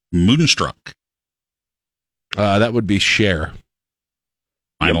 1987's Moonstruck? That would be Cher.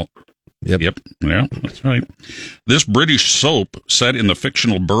 Final. Yep. Yeah, that's right. This British soap set in the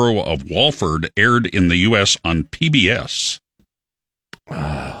fictional borough of Walford aired in the U.S. on PBS.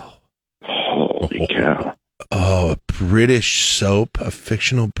 Wow. Holy cow. Oh, a British soap, a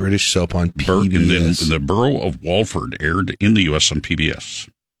fictional British soap on PBS. The borough of Walford aired in the U.S. on PBS.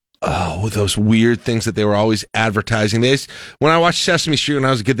 those weird things that they were always advertising. When I watched Sesame Street when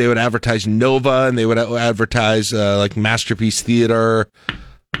I was a kid, they would advertise Nova and they would advertise like Masterpiece Theater.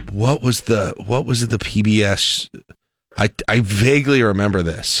 What was it? The PBS? I vaguely remember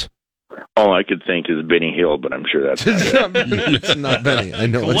this. All I could think is Benny Hill, but I'm sure that's not it's not Benny. I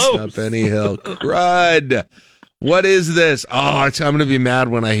know it's not Benny Hill. Crud. What is this? Oh, I'm going to be mad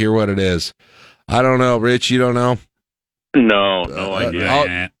when I hear what it is. I don't know. Rich, you don't know? No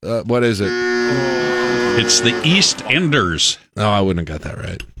idea. What is it? It's the East Enders. Oh, I wouldn't have got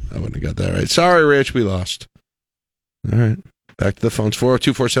that right. Sorry, Rich, we lost. All right. Back to the phones.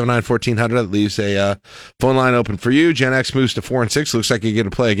 402-479-1400. That leaves a phone line open for you. Gen X moves to 4 and 6. Looks like you get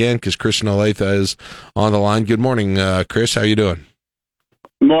to play again because Chris Nolatha is on the line. Good morning, Chris. How you doing?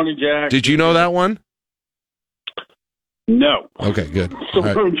 Good morning, Jack. Did you know that one? No. Okay, good. So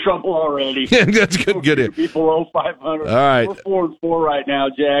we're in trouble already. Yeah, that's good. Good. Be below 500. All right. We're 4 and 4 right now,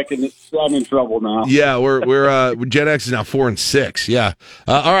 Jack, and I'm in trouble now. Yeah, we're Gen X is now 4 and 6. Yeah.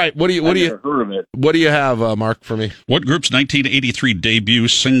 All right. What do you heard of it. What do you have, Mark, for me? What group's 1983 debut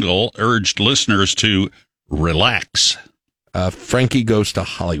single urged listeners to relax? Frankie Goes to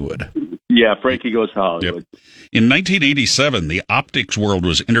Hollywood. Yeah, Frankie Goes to Hollywood. Yep. In 1987, the optics world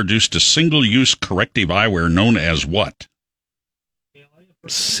was introduced to single-use corrective eyewear known as what?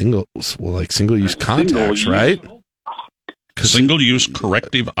 Single-use contacts, right? Single-use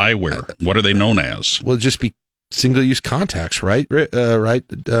corrective eyewear. What are they known as? Well, just be single-use contacts, right? Right,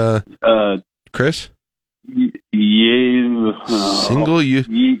 Chris? Yeah. Single-use.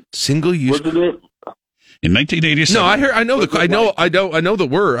 Wasn't it? In 1987. No, I know the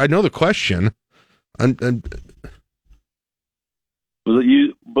word. I know the question. But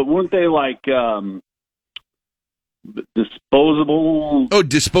weren't they like disposable? Oh,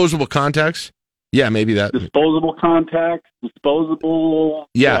 disposable contacts. Yeah, maybe that. Disposable contacts. Disposable.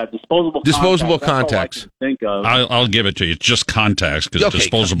 Yeah, disposable contacts. Think of. I'll give it to you. It's just contacts because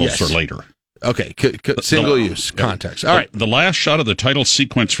disposables are later. Okay, single-use contacts. All right. The last shot of the title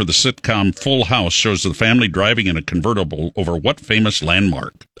sequence for the sitcom Full House shows the family driving in a convertible over what famous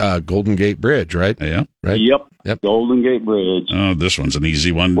landmark? Golden Gate Bridge, right? Yeah. Right. Yep. Golden Gate Bridge. Oh, this one's an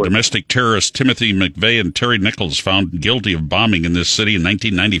easy one. Domestic terrorists Timothy McVeigh and Terry Nichols found guilty of bombing in this city in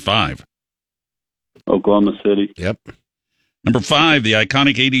 1995. Oklahoma City. Yep. Number 5, the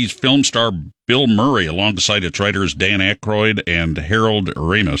iconic 80s film star Bill Murray, alongside its writers Dan Aykroyd and Harold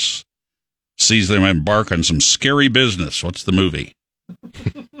Ramis, sees them embark on some scary business. What's the movie?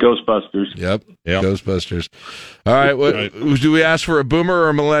 Ghostbusters. Yep. Ghostbusters. All right. Do we ask for a boomer or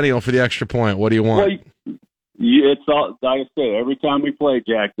a millennial for the extra point? What do you want? Well, it's all, like I say, every time we play,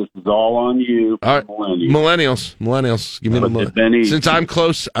 Jack, this is all on you. All right. Millennials. Give me the millennials. Since I'm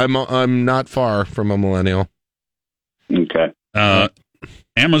close, I'm not far from a millennial. Okay.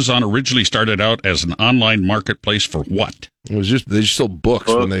 Amazon originally started out as an online marketplace for what? It was just they just sold books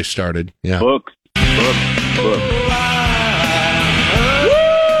when they started. Yeah. Books.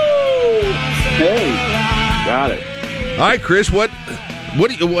 Hey, got it. All right, Chris. What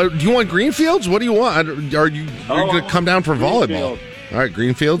do you want? Greenfields? What do you want? Are you going to come down for volleyball? All right,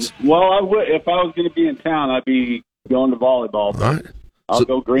 Greenfields. Well, I would if I was going to be in town. I'd be going to volleyball. All right. I'll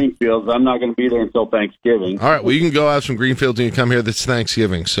go Greenfields. I'm not going to be there until Thanksgiving. All right. Well, you can go have some Greenfields and you come here this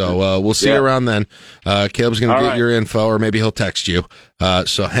Thanksgiving. So we'll see you around then. Caleb's going to get your info, or maybe he'll text you.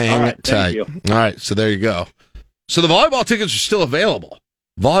 So hang tight. All right. So there you go. So the volleyball tickets are still available.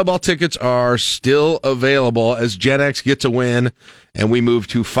 Volleyball tickets are still available as Gen X gets a win and we move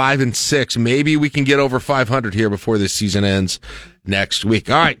to 5 and 6. Maybe we can get over 500 here before this season ends next week.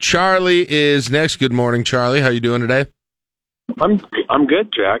 All right. Charlie is next. Good morning, Charlie. How you doing today? I'm good,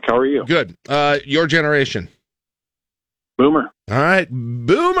 Jack. How are you? Good. Your generation. Boomer. All right,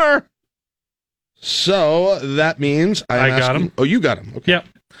 Boomer. So that means I got him. Oh, you got him. Okay. Yep.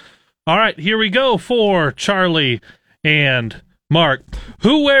 All right, here we go for Charlie and Mark.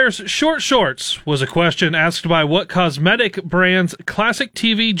 Who wears short shorts was a question asked by what cosmetic brand's classic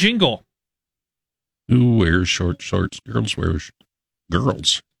TV jingle? Who wears short shorts? Girls wear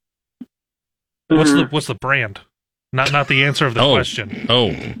girls. What's the brand? Not the answer of the question.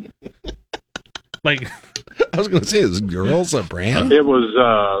 Oh. Like, I was going to say, is girls a brand? It was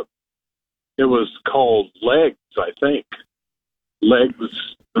called Legs, I think. Legs,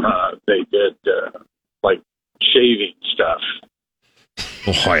 they did, like, shaving stuff.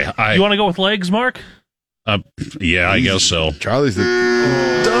 Boy, you want to go with Legs, Mark? Yeah, I guess so. Charlie's the...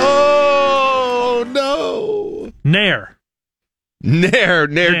 Oh, no. Nair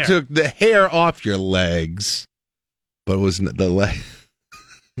took the hair off your legs. But it was the leg.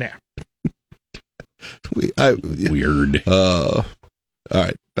 Nah. Weird. All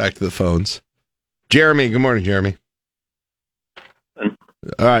right, back to the phones. Jeremy, good morning, Jeremy.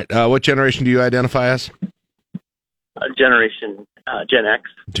 All right, what generation do you identify as? Generation Gen X.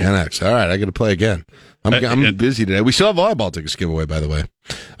 Gen X. All right, I got to play again. I'm busy today. We still have volleyball tickets to give away, by the way.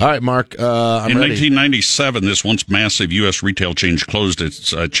 All right, Mark. I'm in ready. 1997, this once massive U.S. retail chain closed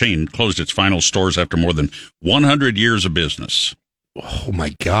its final stores after more than 100 years of business. Oh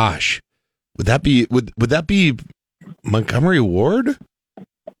my gosh, would that be Montgomery Ward?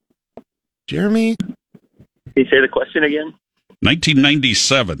 Jeremy, can you say the question again?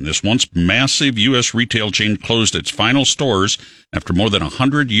 1997, this once massive U.S. retail chain closed its final stores after more than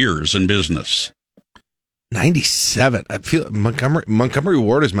 100 years in business. 97. I feel Montgomery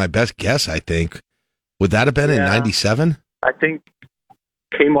Ward is my best guess, I think. Would that have been in 97? I think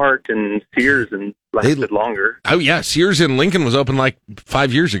Kmart and Sears lasted longer. Oh, yeah. Sears in Lincoln was open like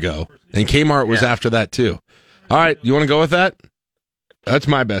 5 years ago, and Kmart was after that, too. All right. You want to go with that? That's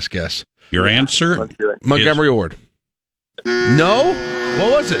my best guess. Your answer? Let's do it. Montgomery Ward. No?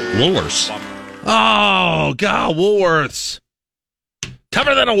 What was it? Woolworths. Oh, God. Woolworths.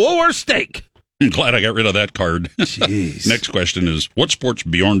 Tougher than a Woolworths steak. I'm glad I got rid of that card. Jeez. Next question is, what sport's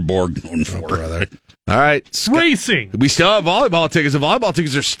Bjorn Borg known for? Brother. All right. Racing. We still have volleyball tickets. The volleyball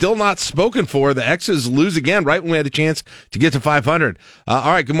tickets are still not spoken for. The X's lose again right when we had a chance to get to 500.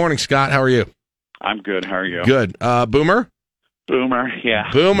 All right. Good morning, Scott. How are you? I'm good. How are you? Good. Boomer? Boomer, yeah.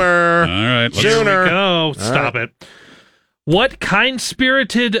 Boomer. All right. Sooner. Go. Stop it. What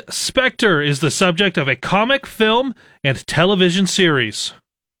kind-spirited specter is the subject of a comic, film, and television series?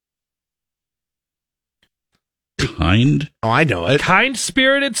 Kind? Oh, I know it.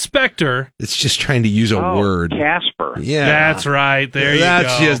 Kind-spirited specter. It's just trying to use a word. Casper. Yeah. That's right. There you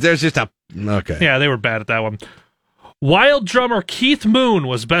go. There's just a... Okay. Yeah, they were bad at that one. Wild drummer Keith Moon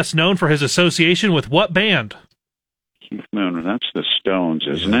was best known for his association with what band? Keith Moon, that's the Stones,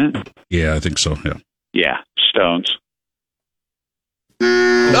 isn't it? Yeah, I think so, yeah. Yeah, Stones.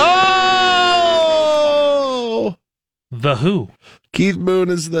 Oh! The Who. Keith Moon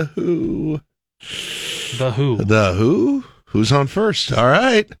is The Who. The Who. The Who? Who's on first? All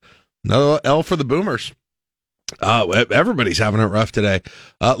right. No L for the Boomers. Everybody's having it rough today.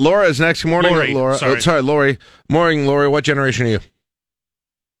 Laura is next. Good morning, Lori, Laura. sorry. Lori. Morning, Lori. What generation are you?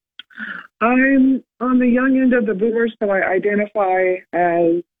 I'm on the young end of the boomers, so I identify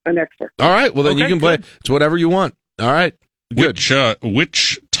as an Xer. All right. Well, then you can play. It's whatever you want. All right. Good.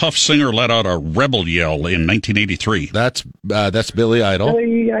 Which tough singer let out a rebel yell in 1983? That's Billy Idol.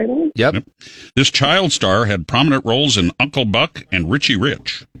 Billy Idol? Yep. This child star had prominent roles in Uncle Buck and Richie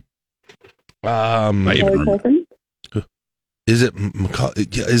Rich. Is it?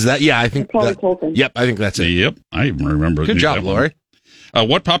 Is that? Yeah, I think. Yep, I think that's it. Yep, I even remember. Good job, Lori.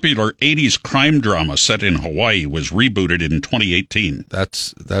 What popular 80s crime drama set in Hawaii was rebooted in 2018?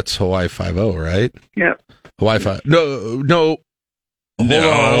 That's Hawaii Five-0, right? Yep. Hawaii Five. No.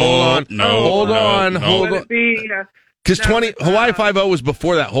 Hold on. Because Hawaii Five-0 was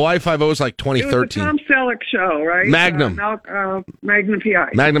before that. Hawaii Five-0 was like 2013. It was a Tom Selleck show, right? Magnum. Magnum PI.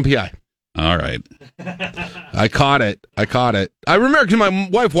 Magnum PI. All right. I caught it. I remember because my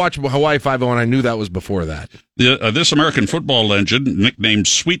wife watched Hawaii Five-0, and I knew that was before that. This American football legend, nicknamed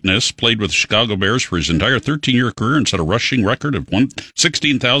Sweetness, played with the Chicago Bears for his entire 13-year career and set a rushing record of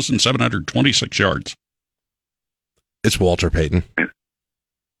 16,726 yards. It's Walter Payton.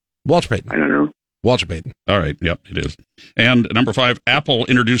 Walter Payton. I don't know. Walter Payton. All right. Yep, it is. And number 5, Apple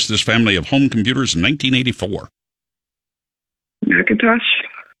introduced this family of home computers in 1984.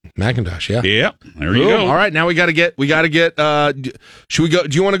 Macintosh, yeah. Yep. There you go. All right, now we got to get, should we go,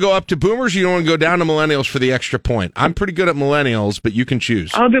 do you want to go up to boomers or do you want to go down to millennials for the extra point? I'm pretty good at millennials, but you can choose.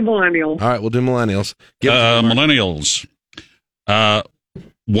 I'll do millennials. All right, we'll do millennials. Millennials.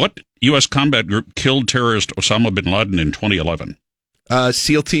 What U.S. combat group killed terrorist Osama bin Laden in 2011?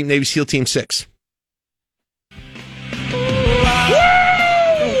 Navy SEAL Team 6.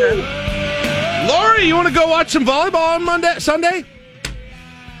 Lori, you want to go watch some volleyball on Sunday?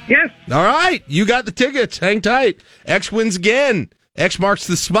 Yes. All right. You got the tickets. Hang tight. X wins again. X marks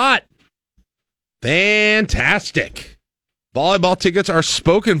the spot. Fantastic. Volleyball tickets are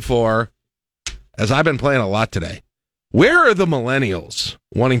spoken for, as I've been playing a lot today. Where are the millennials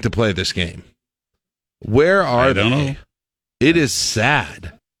wanting to play this game? Where are they? I don't know. It is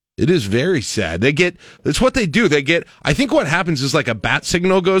sad. It is very sad. It's what they do. I think what happens is like a bat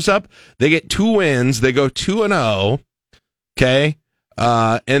signal goes up. They get 2 wins. They go 2-0. Okay.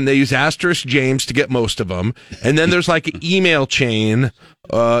 And they use asterisk James to get most of them. And then there's like an email chain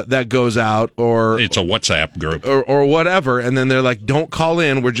that goes out, or it's a WhatsApp group, or whatever, and then they're like, "Don't call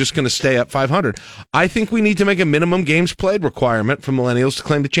in. We're just going to stay at 500." I think we need to make a minimum games played requirement for millennials to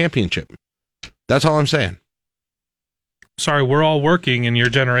claim the championship. That's all I'm saying. Sorry, we're all working, and your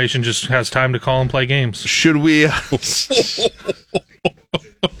generation just has time to call and play games. Should we? What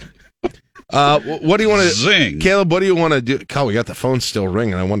do you want to zing, Caleb? What do you want to do? God, we got the phone still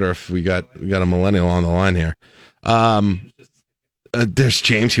ringing. I wonder if we got a millennial on the line here. There's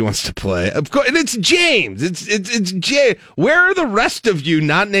James. He wants to play. Of course, and it's James. It's James. Where are the rest of you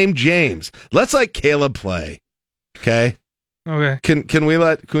not named James? Let's let Caleb play. Okay. Okay. Can we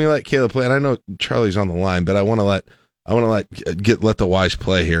let Caleb play? And I know Charlie's on the line, but I want to let the wise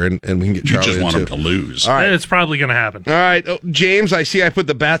play here, and we can get Charlie. You just want him to lose. All right, it's probably going to happen. All right, James. I see. I put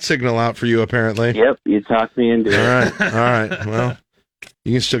the bat signal out for you. Apparently. Yep, you talked me into it. All right. Well,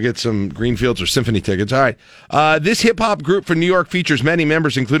 you can still get some Greenfields or Symphony tickets. All right. This hip hop group from New York features many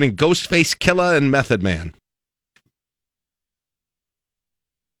members, including Ghostface Killah and Method Man.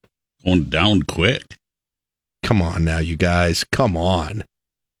 Going down quick. Come on now, you guys. Come on.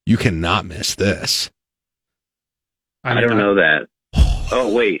 You cannot miss this. I don't know that.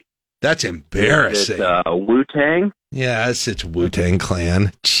 Oh, wait. That's embarrassing. Wu-Tang? Yes, it's Wu-Tang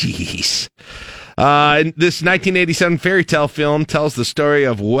Clan. Jeez. This 1987 fairy tale film tells the story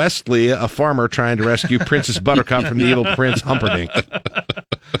of Wesley, a farmer trying to rescue Princess Buttercup from the evil Prince Humperdinck.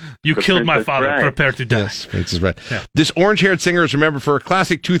 You killed my father. Bride. Prepare to die. Yes, Princess Bride. Yeah. This orange-haired singer is remembered for a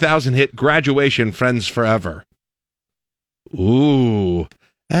classic 2000 hit, Graduation, Friends Forever. Ooh.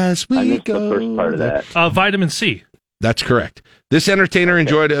 As we I missed go. the first part of that. Vitamin C. That's correct. This entertainer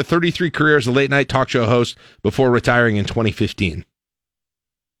enjoyed a 33 career as a late-night talk show host before retiring in 2015.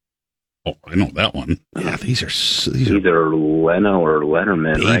 Oh, I know that one. Yeah, these are either Leno or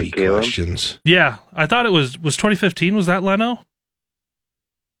Letterman, baby right, Caleb? questions. Yeah, I thought it was 2015. Was that Leno?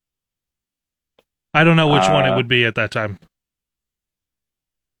 I don't know which one it would be at that time.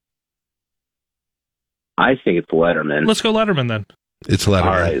 I think it's Letterman. Let's go Letterman then. It's Letterman.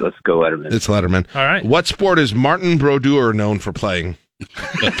 All right, let's go Letterman. It's Letterman. All right. What sport is Martin Brodeur known for playing?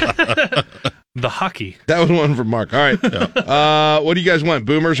 The hockey. That was one from Mark. All right. What do you guys want,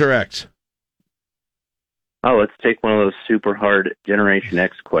 Boomers or X? Oh, let's take one of those super hard Generation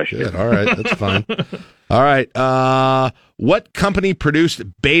X questions. Good. All right, that's fine. All right. What company produced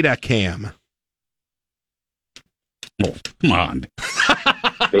Betacam? Oh, come on.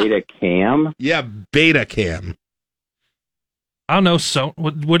 Betacam? Yeah, Betacam. I don't know. So,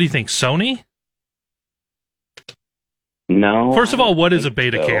 what do you think? Sony? No. First of all, what is a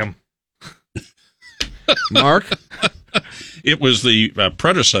Betacam? Mark? It was the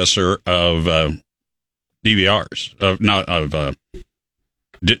predecessor of DVRs, like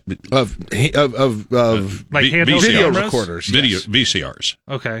handheld video cameras? recorders. Video yes. VCRs.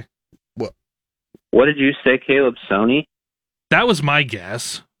 Okay. What did you say, Caleb? Sony? That was my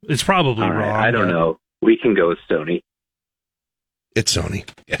guess. It's probably All right, wrong. I don't know. We can go with Sony. It's Sony.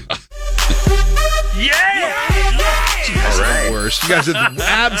 Yeah. Yeah! All right. Worst. You guys are the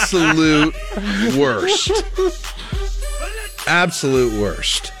absolute worst. Absolute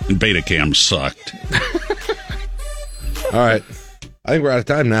worst. And Betacam sucked. All right. I think we're out of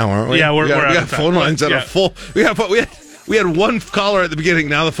time now, aren't we? Yeah, we're out we of got time. phone lines that Yeah. are full. We had one caller at the beginning.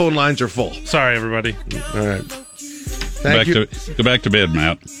 Now the phone lines are full. Sorry, everybody. All right. Go back to bed,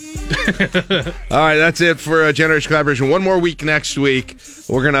 Matt. All right, that's it for Generation Collaboration. One more week next week.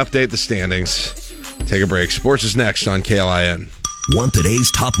 We're going to update the standings. Take a break. Sports is next on KLIN. Want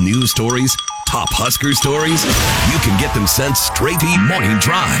today's top news stories? Top Husker stories? You can get them sent straight to Morning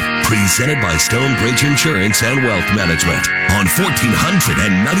Drive. Presented by Stonebridge Insurance and Wealth Management on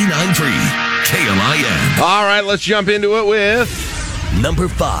 1499.3 KLIN. All right, let's jump into it with number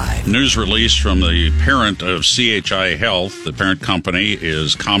 5. News release from the parent of CHI Health, the parent company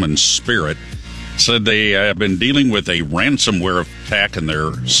is Common Spirit, said they have been dealing with a ransomware attack in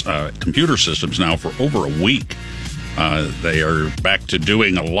their computer systems now for over a week. They are back to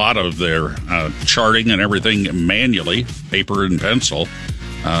doing a lot of their charting and everything manually, paper and pencil.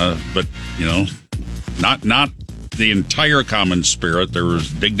 But, not the entire Common Spirit. There was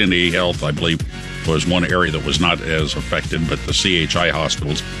Dignity Health, I believe, was one area that was not as affected, but the CHI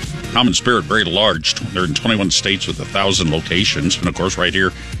hospitals. Common Spirit, very large. They're in 21 states with 1,000 locations. And, of course, right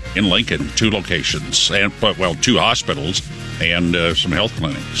here in Lincoln, 2 locations, 2 hospitals and some health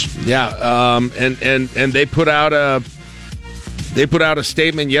clinics. Yeah, and they put out a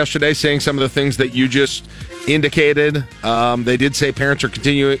statement yesterday saying some of the things that you just indicated. They did say patients are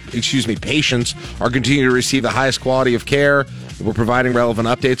continuing to receive the highest quality of care. We're providing relevant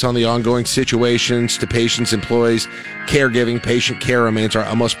updates on the ongoing situations to patients, employees, caregiving. Patient care remains our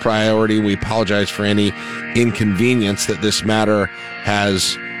utmost priority. We apologize for any inconvenience that this matter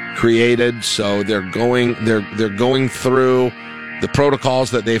has created. So they're going through the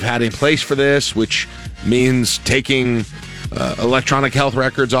protocols that they've had in place for this, which means taking electronic health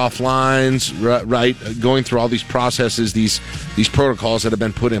records offline, right? Going through all these processes, these protocols that have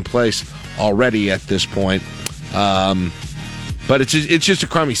been put in place already at this point. But it's just a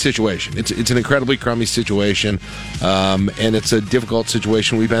crummy situation. It's an incredibly crummy situation, and it's a difficult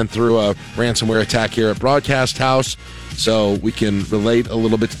situation. We've been through a ransomware attack here at Broadcast House, so we can relate a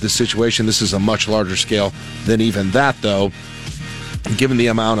little bit to the situation. This is a much larger scale than even that, though, given the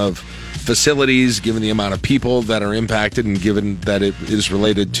amount of facilities, given the amount of people that are impacted, and given that it is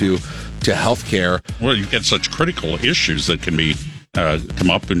related to healthcare. Well, you get such critical issues that can be come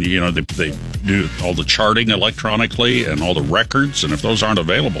up, and they do all the charting electronically and all the records, and if those aren't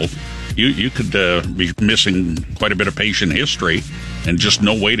available, you could be missing quite a bit of patient history, and just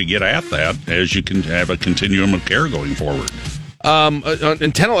no way to get at that as you can have a continuum of care going forward. And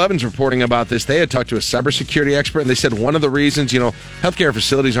 1011's reporting about this. They had talked to a cybersecurity expert, and they said one of the reasons, healthcare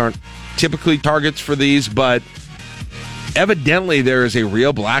facilities aren't typically targets for these, but evidently there is a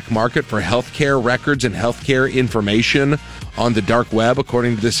real black market for healthcare records and healthcare information on the dark web,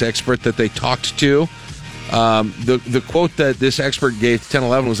 according to this expert that they talked to. The quote that this expert gave to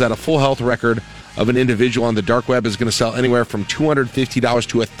 1011 was that a full health record of an individual on the dark web is going to sell anywhere from $250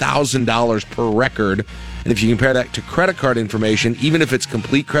 to $1,000 per record. And if you compare that to credit card information, even if it's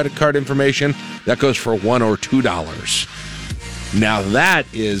complete credit card information, that goes for $1 or $2. Now that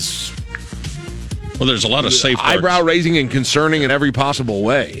is... Well, there's a lot of safeguards. Eyebrow-raising and concerning in every possible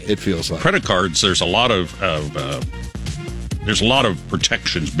way, it feels like. Credit cards, there's a lot of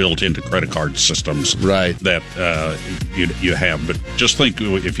protections built into credit card systems, right? That you have. But just think,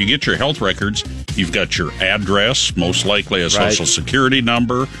 if you get your health records, you've got your address, most likely a social security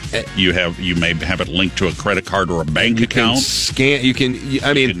number. You may have it linked to a credit card or a bank account. You can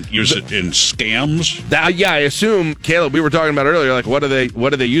use it in scams. I assume, Caleb, we were talking about earlier, like what do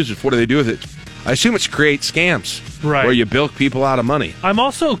they use it for? What do they do with it? I assume it's create scams, right, where you bilk people out of money. I'm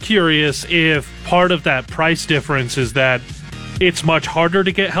also curious if part of that price difference is that it's much harder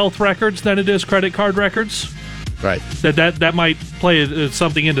to get health records than it is credit card records. Right. That might play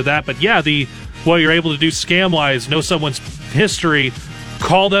something into that. But yeah, what you're able to do scam-wise, know someone's history,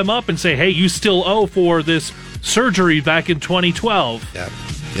 call them up and say, hey, you still owe for this surgery back in 2012.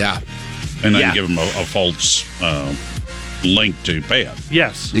 Yeah. And then give them a false link to pay it.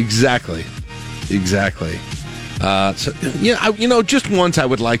 Yes. Exactly. Just once I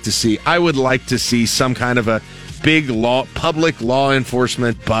would like to see some kind of a big public law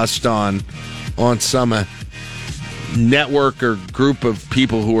enforcement bust on some network or group of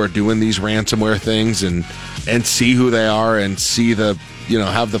people who are doing these ransomware things, and see who they are, and see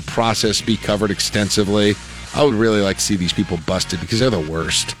have the process be covered extensively. I would really like to see these people busted, because they're the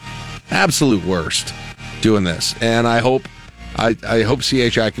worst, absolute worst, doing this. And I hope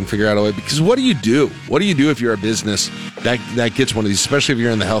CHI can figure out a way, because what do you do? What do you do if you're a business that gets one of these, especially if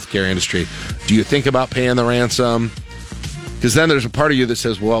you're in the healthcare industry? Do you think about paying the ransom? Because then there's a part of you that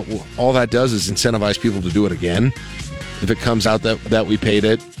says, well, all that does is incentivize people to do it again if it comes out that we paid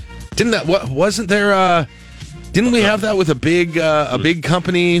it. Didn't we have that with a big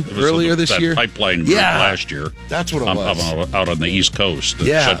company earlier this year? Pipeline group last year. That's what it was. Out on the East Coast that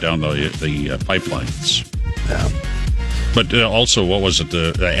shut down the pipelines. Yeah. But also, what was it?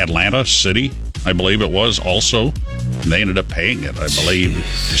 Atlanta City, I believe it was also. And they ended up paying it, I believe,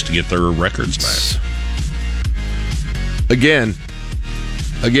 just to get their records back. Again,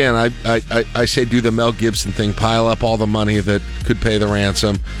 I say do the Mel Gibson thing. Pile up all the money that could pay the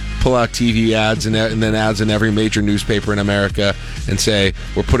ransom. Pull out TV ads and then ads in every major newspaper in America and say,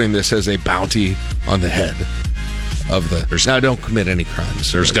 we're putting this as a bounty on the head of the... Now, don't commit any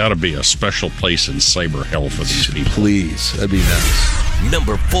crimes. There's got to be a special place in cyber hell for these people. Please. That'd be nice.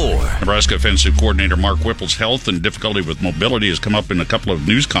 Number 4. Nebraska Offensive Coordinator Mark Whipple's health and difficulty with mobility has come up in a couple of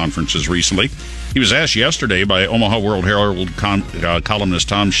news conferences recently. He was asked yesterday by Omaha World Herald columnist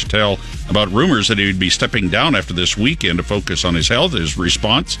Tom Chattel about rumors that he would be stepping down after this weekend to focus on his health. His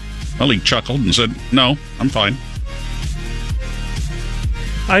response? Well, he chuckled and said, no, I'm fine.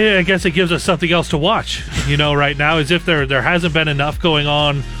 I guess it gives us something else to watch, right now, as if there hasn't been enough going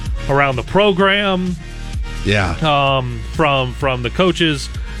on around the program. Yeah. From the coaches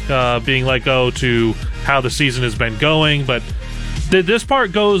being let go to how the season has been going. But this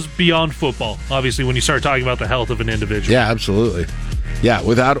part goes beyond football, obviously, when you start talking about the health of an individual. Yeah, absolutely. Yeah,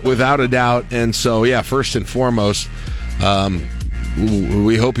 without a doubt. And so, first and foremost,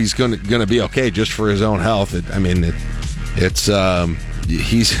 We hope he's going to be okay just for his own health.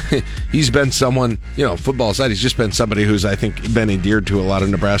 He's been someone, football aside, he's just been somebody who's, I think, been endeared to a lot of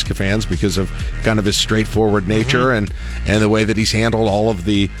Nebraska fans because of kind of his straightforward nature and the way that he's handled all of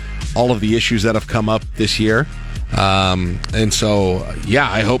the issues that have come up this year. And so,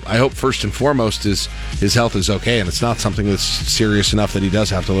 I hope first and foremost his health is okay, and it's not something that's serious enough that he does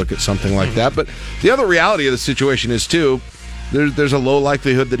have to look at something like that. But the other reality of the situation is, too, there's a low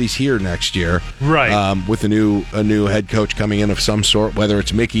likelihood that he's here next year, right? With a new head coach coming in of some sort, whether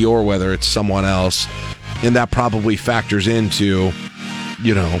it's Mickey or whether it's someone else, and that probably factors into,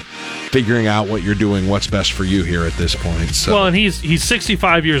 figuring out what you're doing, what's best for you here at this point. So. Well, and he's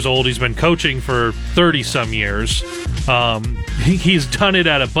 65 years old. He's been coaching for 30-some years. He's done it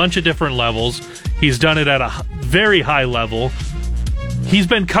at a bunch of different levels. He's done it at a very high level. He's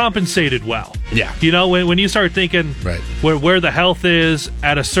been compensated well. Yeah. When you start thinking where the health is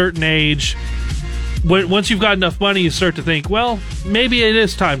at a certain age, once you've got enough money, you start to think, well, maybe it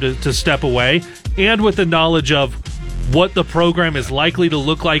is time to step away. And with the knowledge of what the program is likely to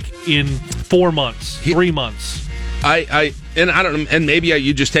look like in 4 months, 3 months. I don't know, and maybe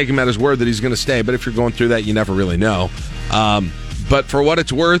you just take him at his word that he's going to stay, but if you're going through that, you never really know. But for what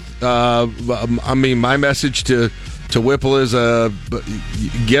it's worth, my message to Whipple is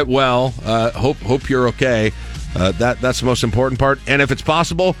get well. Hope you're okay. That's the most important part. And if it's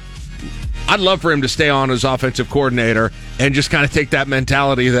possible, I'd love for him to stay on as offensive coordinator and just kind of take that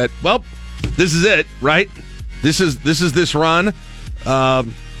mentality that, well, this is it, right? This is this run.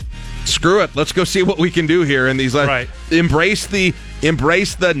 Screw it. Let's go see what we can do here. And these embrace the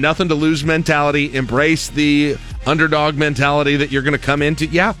nothing to lose mentality. Embrace the underdog mentality that you're going to come into.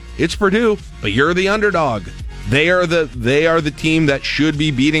 Yeah, it's Purdue, but you're the underdog. They are the team that should be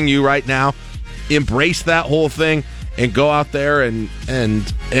beating you right now. Embrace that whole thing and go out there and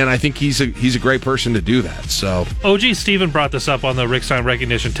I think he's a great person to do that. So OG Steven brought this up on the Rick Stein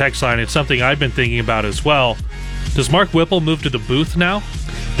Recognition text line. It's something I've been thinking about as well. Does Mark Whipple move to the booth now?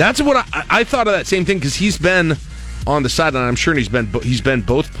 That's what I thought of, that same thing, because he's been on the sideline. I'm sure he's been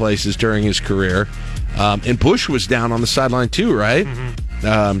both places during his career. And Bush was down on the sideline too, right?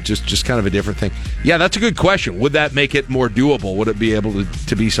 Mm-hmm. Just kind of a different thing. Yeah, that's a good question. Would that make it more doable? Would it be able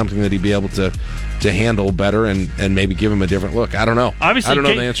to be something that he'd be able to handle better and maybe give him a different look? I don't know. Obviously, I don't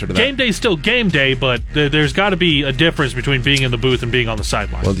know the answer to that. Game day's still game day, but there's got to be a difference between being in the booth and being on the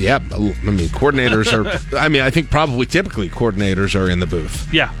sideline. Well, yeah. Coordinators are. I think probably typically coordinators are in the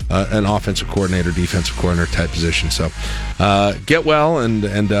booth. Yeah. An offensive coordinator, defensive coordinator type position. So get well,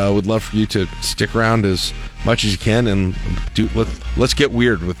 and would love for you to stick around as much as you can, and let's get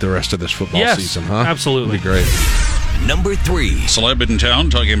weird with the rest of this football season, huh? Absolutely. That'd be great. Number 3. Celeb in town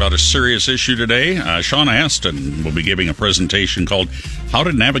talking about a serious issue today. Sean Astin will be giving a presentation called How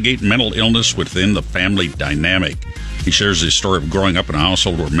to Navigate Mental Illness Within the Family Dynamic. He shares his story of growing up in a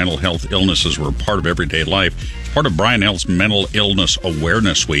household where mental health illnesses were a part of everyday life. It's part of Brian L's Mental Illness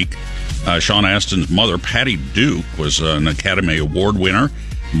Awareness Week. Sean Astin's mother, Patty Duke, was an Academy Award winner,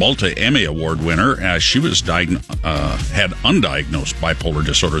 multi-Emmy Award winner. She was had undiagnosed bipolar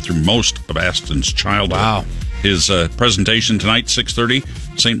disorder through most of Astin's childhood. Wow. His presentation tonight, 6:30,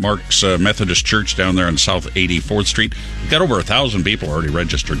 St. Mark's Methodist Church down there on South 84th Street. We've got over 1,000 people already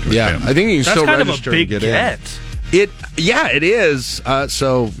registered to attend. I think you can still register and get in. It is.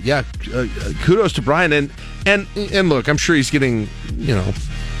 Kudos to Brian, and look, I'm sure he's getting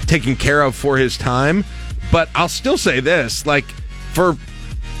taken care of for his time, but I'll still say this: to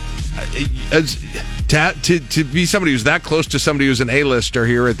be somebody who's that close to somebody who's an A-lister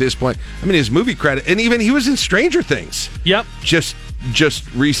here at this point. I mean, his movie credit, and even he was in Stranger Things. Yep. Just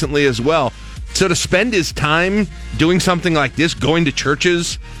recently as well. So to spend his time doing something like this, going to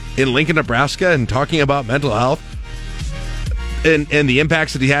churches in Lincoln, Nebraska, and talking about mental health and the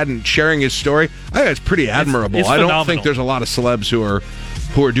impacts that he had in sharing his story, I think it's pretty admirable. It's I don't phenomenal. think there's a lot of celebs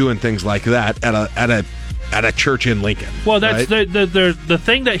who are doing things like that at a church in Lincoln. Well, that's right? the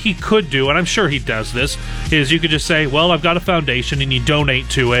thing that he could do, and I'm sure he does this, is you could just say, well, I've got a foundation, and you donate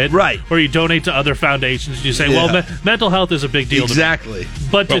to it. Right. Or you donate to other foundations, and you say, well, mental health is a big deal exactly. to me.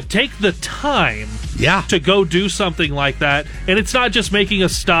 But to take the time to go do something like that, and it's not just making a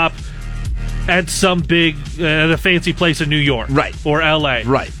stop at some at a fancy place in New York. Right. Or L.A.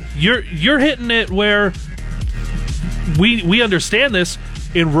 Right. You're hitting it where we understand this.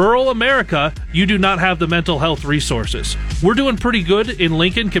 In rural America, you do not have the mental health resources. We're doing pretty good in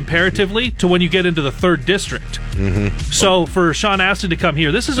Lincoln comparatively to when you get into the 3rd district. Mm-hmm. So for Sean Astin to come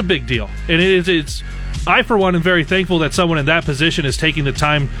here, this is a big deal. And I, for one, am very thankful that someone in that position is taking the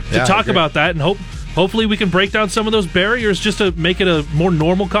time to talk about that, and hopefully we can break down some of those barriers just to make it a more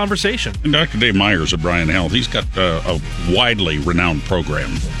normal conversation. And Dr. Dave Myers of Bryan Health, he's got a widely renowned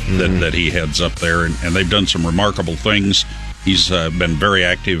program that he heads up there, and they've done some remarkable things. He's been very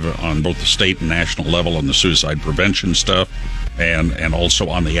active on both the state and national level on the suicide prevention stuff, and also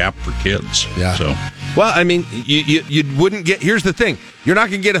on the app for kids. Yeah. So, well, I mean, you wouldn't get. Here's the thing: you're not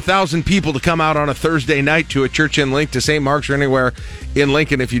going to get 1,000 people to come out on a Thursday night to a church in Lincoln, to St. Mark's or anywhere in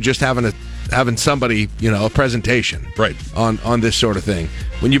Lincoln if you're just having somebody, a presentation, right, on this sort of thing.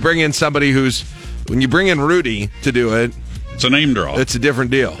 When you bring in when you bring in Rudy to do it, it's a name draw. It's a different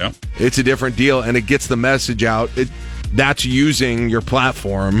deal. Yep. It's a different deal, and it gets the message out. That's using your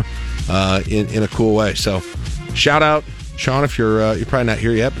platform in a cool way. So, shout out, Sean, if you're probably not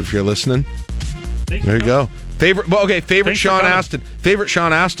here yet, but if you're listening, there you go. Favorite Sean Astin. Favorite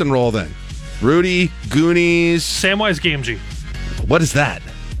Sean Astin role then? Rudy, Goonies, Samwise Gamgee. What is that?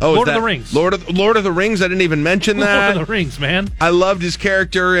 Oh, Lord of the Rings. Lord of the Rings. I didn't even mention that. Lord of the Rings, man. I loved his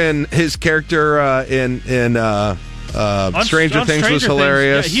character, and his character in Stranger Things was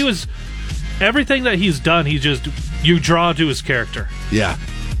hilarious. Yeah, he was everything that he's done. You draw to his character. Yeah,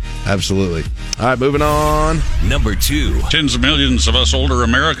 absolutely. All right, moving on. Number 2. Tens of millions of us older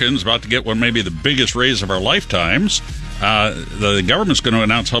Americans about to get what may be the biggest raise of our lifetimes. The government's going to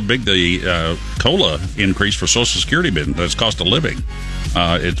announce how big the COLA increase for Social Security been. That's cost of living.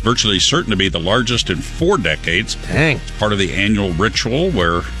 It's virtually certain to be the largest in 4 decades. Dang. It's part of the annual ritual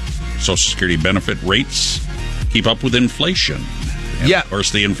where Social Security benefit rates keep up with inflation. And yeah. Of course,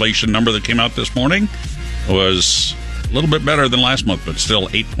 the inflation number that came out this morning was a little bit better than last month, but still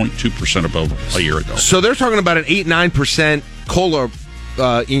 8.2% above a year ago. So they're talking about an 8-9% COLA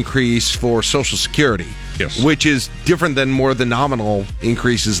increase for Social Security. Yes. Which is different than more the nominal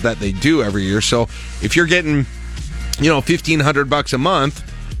increases that they do every year. So if you're getting, $1,500 a month,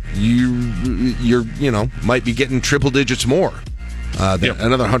 you're might be getting triple digits more than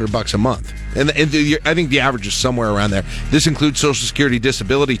another $100 a month. And I think the average is somewhere around there. This includes Social Security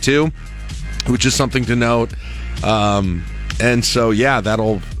disability too, which is something to note. And so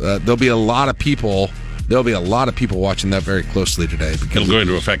there'll be a lot of people. There'll be a lot of people watching that very closely today. It'll go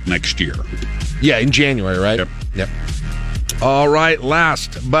into effect next year. Yeah, in January, right? Yep. All right,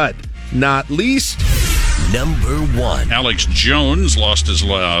 last but not least, number 1. Alex Jones lost his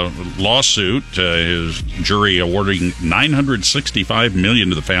lawsuit. His jury awarding $965 million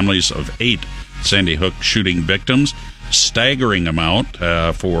to the families of 8 Sandy Hook shooting victims. Staggering amount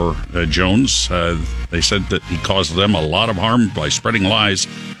for Jones. They said that he caused them a lot of harm by spreading lies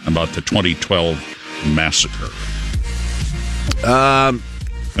about the 2012 massacre.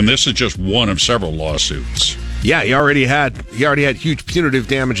 And this is just one of several lawsuits. Yeah, he already had huge punitive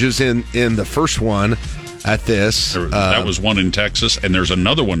damages in the first one at this. That was one in Texas, and there's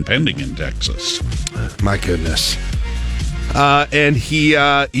another one pending in Texas. My goodness. And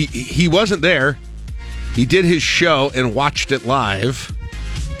he wasn't there. He did his show and watched it live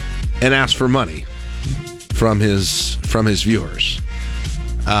and asked for money from his viewers.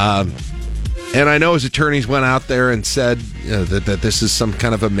 And I know his attorneys went out there and said that this is some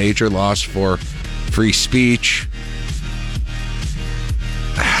kind of a major loss for free speech.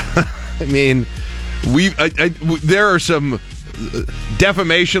 I mean, there are some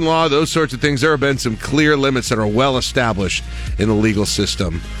defamation law, those sorts of things. There have been some clear limits that are well established in the legal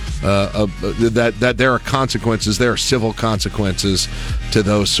system. That there are consequences, there are civil consequences to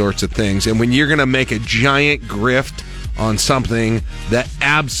those sorts of things. And when you're going to make a giant grift on something that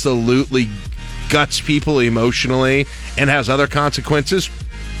absolutely guts people emotionally and has other consequences,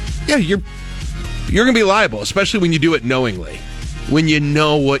 yeah, you're going to be liable, especially when you do it knowingly, when you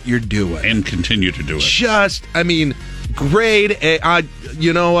know what you're doing. And continue to do it. Grade A. I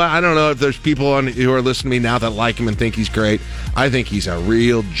don't know if there's people who are listening to me now that like him and think he's great. I think he's a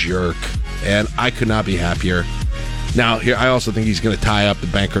real jerk, and I could not be happier. Now, here, I also think he's going to tie up the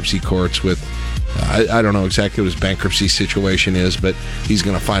bankruptcy courts with, I don't know exactly what his bankruptcy situation is, but he's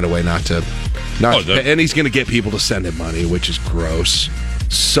going to find a way not to and he's going to get people to send him money, which is gross.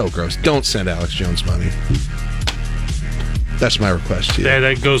 So gross. Don't send Alex Jones money. That's my request to you. Yeah,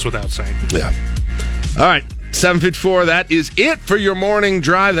 that goes without saying. Yeah. All right. 7:54, that is it for your morning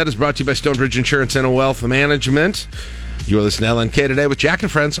drive. That is brought to you by Stonebridge Insurance and Wealth Management. You are listening to LNK Today with Jack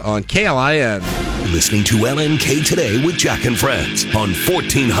and Friends on KLIN. Listening to LNK Today with Jack and Friends on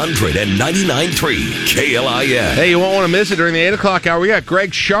 1499.3 KLIN. Hey, you won't want to miss it during the 8 o'clock hour. We got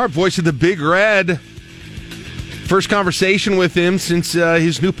Greg Sharp, voice of the Big Red. First conversation with him since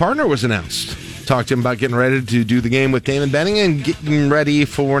his new partner was announced. talk to him about getting ready to do the game with Damon Benning and getting ready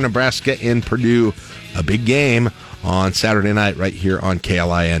for Nebraska and Purdue, a big game on Saturday night right here on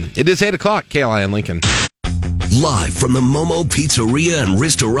KLIN. It is 8 o'clock, KLIN Lincoln. Live from the Momo Pizzeria and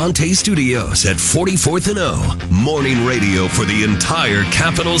Ristorante Studios at 44th and O. Morning radio for the entire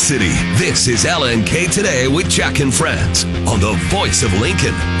capital city. This is LNK Today with Jack and Friends on the voice of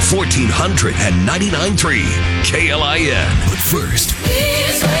Lincoln, 1499.3 KLIN. But first,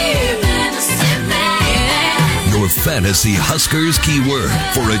 your Fantasy Huskers keyword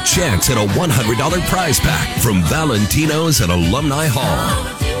for a chance at a $100 prize pack from Valentino's at Alumni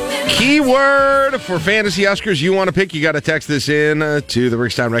Hall. Keyword for Fantasy Huskers you want to pick. You got to text this in to the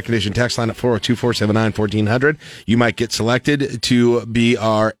Rickstein Recognition text line at 402-479-1400. You might get selected to be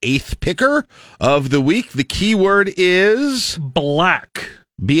our 8th picker of the week. The keyword is black.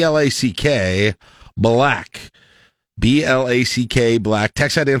 B-L-A-C-K, black. B-L-A-C-K, black.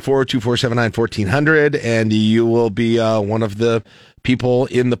 Text that in 402-479-1400, and you will be one of the people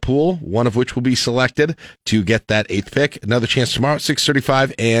in the pool, one of which will be selected to get that 8th pick. Another chance tomorrow at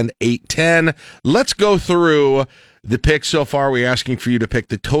 6:35 and 8:10. Let's go through the picks so far. We're asking for you to pick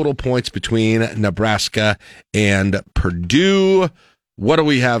the total points between Nebraska and Purdue. What do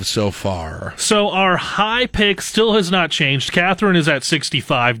we have so far? So our high pick still has not changed. Catherine is at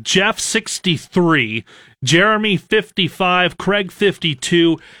 65, Jeff 63, Jeremy 55, Craig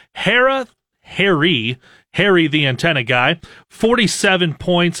 52, Harry, the antenna guy, 47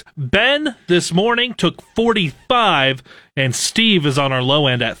 points. Ben this morning took 45, and Steve is on our low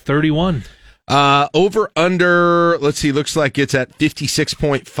end at 31. Over under, let's see, looks like it's at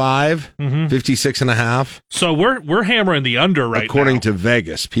 56.5, 56.5. So we're hammering the under right now. According to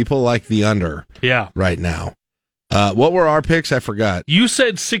Vegas. People like the under right now. What were our picks? I forgot. You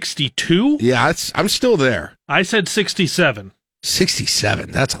said 62? Yeah, I'm still there. I said 67.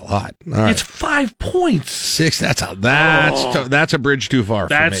 67. That's a lot. All right. It's 5 points. That's a bridge too far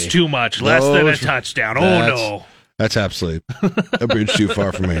for me. That's too much. Less than a touchdown. No. That's absolutely a bridge too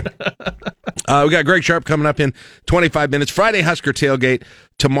far for me. We got Greg Sharp coming up in 25 minutes. Friday Husker Tailgate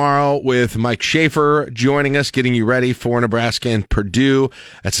tomorrow with Mike Schaefer joining us, getting you ready for Nebraska and Purdue.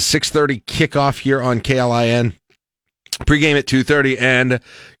 That's a 6:30 kickoff here on KLIN. Pre-game at 2:30, and you're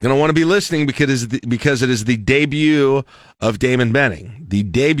going to want to be listening because it is the debut of Damon Benning. The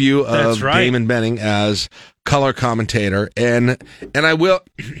debut of Damon Benning as color commentator, and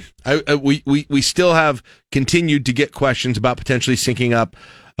we still have continued to get questions about potentially syncing up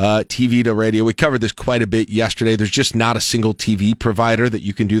TV to radio. We covered this quite a bit yesterday. There's just not a single TV provider that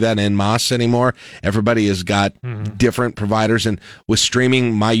you can do that en masse anymore. Everybody has got different providers, and with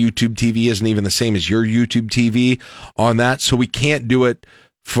streaming, my YouTube TV isn't even the same as your YouTube TV on that, so we can't do it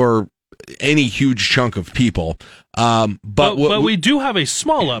for any huge chunk of people. But we do have a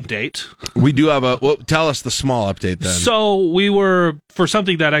small update. We do have tell us the small update then. So we were, for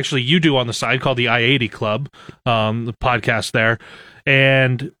something that actually you do on the side called the I-80 Club, the podcast there,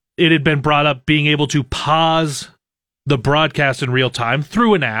 and it had been brought up being able to pause the broadcast in real time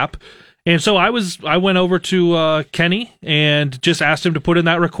through an app. And so I went over to Kenny and just asked him to put in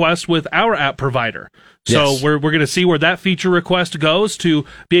that request with our app provider. So we're going to see where that feature request goes, to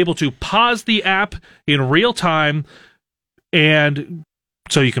be able to pause the app in real time, and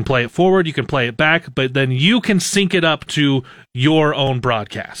so you can play it forward, you can play it back, but then you can sync it up to your own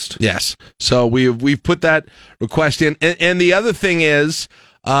broadcast. Yes. So we've put that request in, and the other thing is,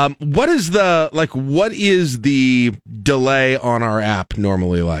 what is the delay on our app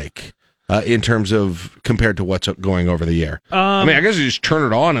normally like? In terms of compared to what's going over the air. I guess you just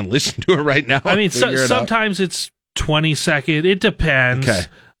turn it on and listen to it right now. I mean, sometimes it's 20 seconds. It depends. Okay.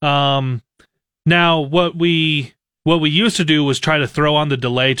 Now, what we used to do was try to throw on the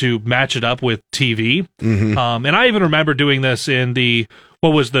delay to match it up with TV. Mm-hmm. And I even remember doing this in the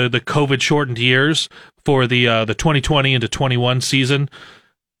COVID shortened years for the 2020 into 21 season,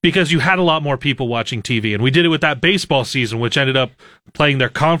 because you had a lot more people watching TV. And we did it with that baseball season, which ended up playing their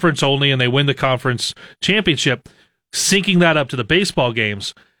conference only, and they win the conference championship, syncing that up to the baseball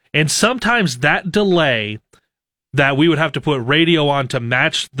games. And sometimes that delay that we would have to put radio on to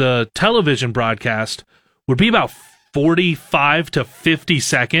match the television broadcast would be about 45 to 50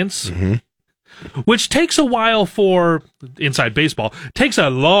 seconds, which takes a while for inside baseball. Takes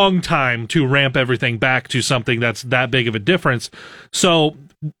a long time to ramp everything back to something that's that big of a difference. So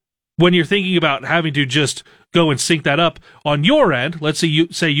when you're thinking about having to just go and sync that up on your end, let's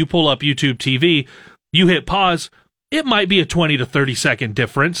say you pull up YouTube TV, you hit pause, it might be a 20 to 30 second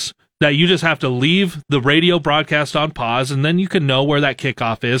difference that you just have to leave the radio broadcast on pause, and then you can know where that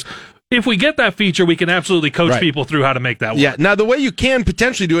kickoff is. If we get that feature, we can absolutely coach people through how to make that work. Yeah. Now, the way you can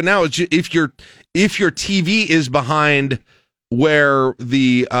potentially do it now is if your TV is behind where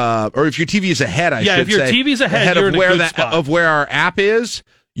the or if your TV is ahead, I should say. Yeah, if your TV's ahead you're of in where a good spot. of where our app is,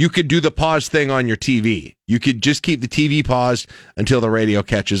 you could do the pause thing on your TV. You could just keep the TV paused until the radio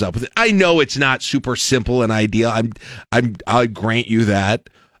catches up with it. I know it's not super simple and ideal. I grant you that.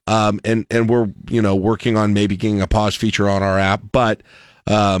 And we're working on maybe getting a pause feature on our app, but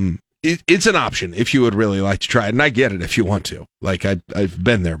it's an option if you would really like to try it, and I get it if you want to. Like I've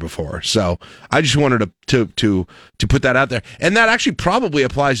been there before, so I just wanted to put that out there, and that actually probably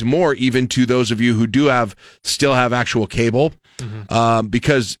applies more even to those of you who still have actual cable,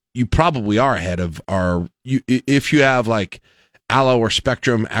 because you probably are ahead of if you have like Allo or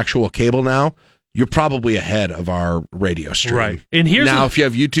Spectrum actual cable now. You're probably ahead of our radio stream. Right. And if you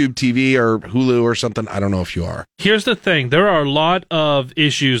have YouTube TV or Hulu or something, I don't know if you are. Here's the thing. There are a lot of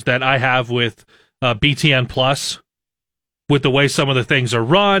issues that I have with BTN Plus, with the way some of the things are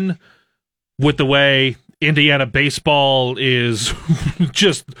run, with the way Indiana baseball is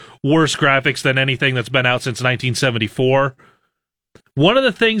just worse graphics than anything that's been out since 1974. One of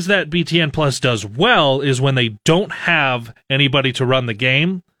the things that BTN Plus does well is when they don't have anybody to run the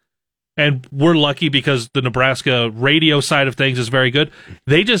game, and we're lucky because the Nebraska radio side of things is very good.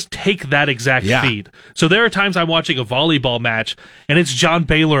 They just take that exact feed. So there are times I'm watching a volleyball match, and it's John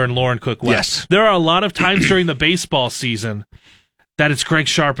Baylor and Lauren Cook West. Yes. There are a lot of times during the baseball season that it's Greg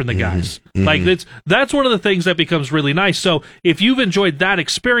Sharp and the guys. Like that's one of the things that becomes really nice. So if you've enjoyed that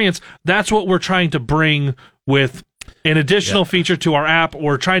experience, that's what we're trying to bring with an additional feature to our app,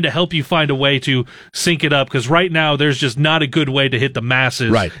 or trying to help you find a way to sync it up, because right now there's just not a good way to hit the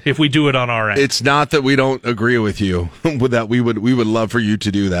masses if we do it on our end. It's not that we don't agree with you with that. We would love for you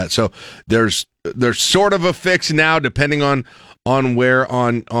to do that. So there's sort of a fix now, depending on where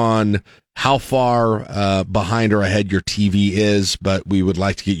on how far behind or ahead your TV is, but we would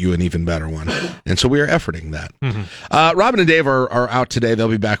like to get you an even better one. And so we are efforting that. Robin and Dave are out today. They'll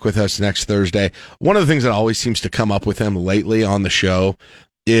be back with us next Thursday. One of the things that always seems to come up with them lately on the show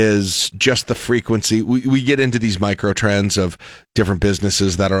is just the frequency. We get into these micro trends of different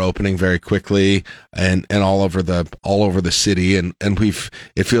businesses that are opening very quickly and all over the city, and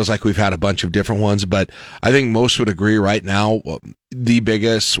it feels like we've had a bunch of different ones, but I think most would agree right now one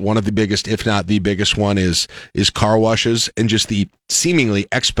of the biggest, if not the biggest one, is car washes, and just the seemingly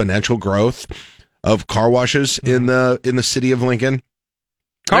exponential growth of car washes in the city of Lincoln.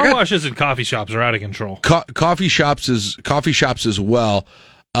 Car washes and coffee shops are out of control. Coffee shops as well.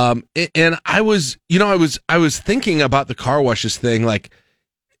 And I was thinking about the car washes thing, like,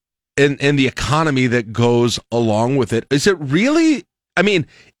 and the economy that goes along with it. Is it really? I mean,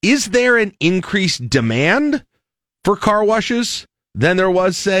 is there an increased demand for car washes than there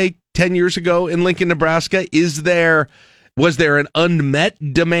was, say, 10 years ago in Lincoln, Nebraska? Was there an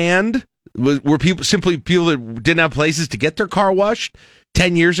unmet demand? Were people that didn't have places to get their car washed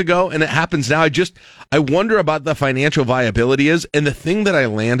 10 years ago, and it happens now? I wonder about the financial viability is, and the thing that I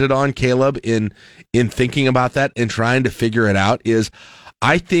landed on, Caleb, in thinking about that and trying to figure it out is,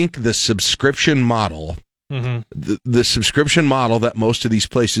 I think the subscription model, the subscription model that most of these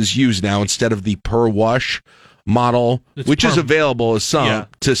places use now, instead of the per wash model, which is available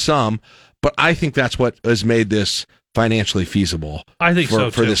to some, but I think that's what has made this financially feasible. I think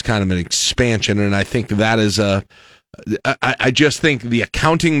for this kind of an expansion, and I think that is I just think the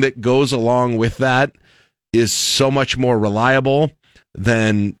accounting that goes along with that is so much more reliable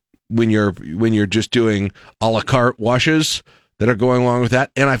than when you're just doing a la carte washes that are going along with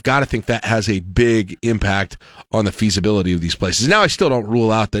that. And I've got to think that has a big impact on the feasibility of these places. Now, I still don't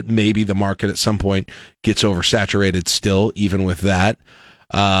rule out that maybe the market at some point gets oversaturated still, even with that.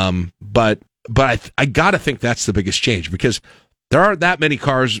 But I got to think that's the biggest change, because there aren't that many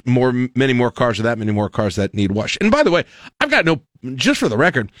cars, many more cars that need washed. And by the way, just for the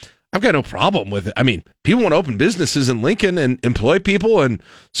record, I've got no problem with it. I mean, people want to open businesses in Lincoln and employ people and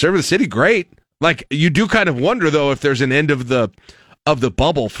serve the city. Great. Like, you do kind of wonder, though, if there's an end of the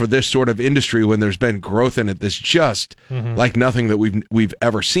bubble for this sort of industry when there's been growth in it that's just like nothing that we've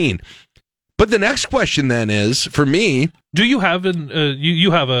ever seen. But the next question then is, for me, do you have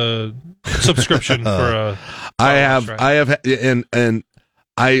you have a subscription for a? I have, and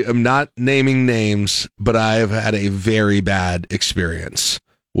I am not naming names, but I have had a very bad experience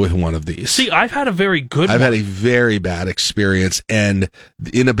with one of these. See, I've had a very good one. I've had a very bad experience, and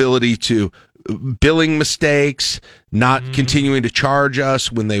the inability to billing mistakes, not continuing to charge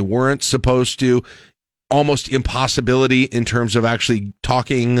us when they weren't supposed to, almost impossibility in terms of actually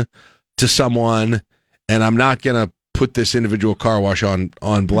talking to someone. And I'm not going to put this individual car wash on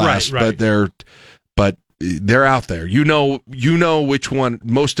blast, Right. but they're out there. You know which one.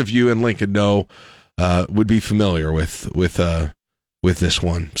 Most of you in Lincoln know would be familiar with this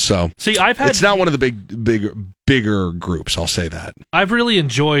one. So See, it's not one of the bigger groups. I'll say that. I've really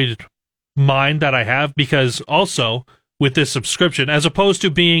enjoyed mine that I have, because also with this subscription, as opposed to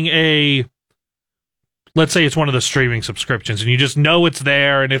being let's say it's one of the streaming subscriptions and you just know it's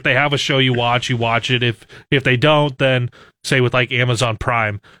there, and if they have a show you watch it. If they don't, then say with like Amazon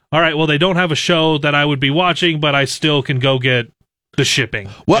Prime, all right, well, they don't have a show that I would be watching, but I still can go get the shipping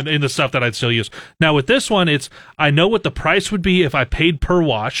and the stuff that I'd still use. Now with this one, I know what the price would be if I paid per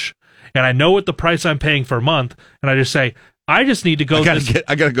wash, and I know what the price I'm paying for a month, and I just say, I just need to go.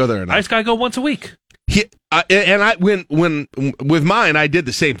 I gotta go there. I just gotta go once a week. When with mine, I did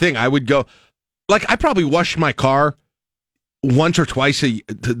the same thing. I would go, like, I probably washed my car once or twice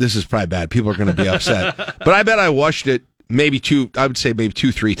this is probably bad. People are going to be upset, but I bet I washed it maybe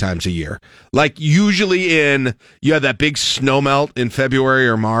 2-3 times a year. Like, usually you have that big snow melt in February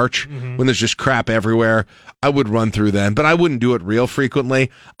or March when there's just crap everywhere. I would run through then, but I wouldn't do it real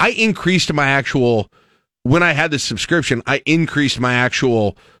frequently. I increased my actual, when I had this subscription, I increased my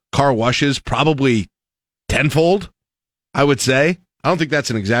actual car washes probably tenfold, I would say. I don't think that's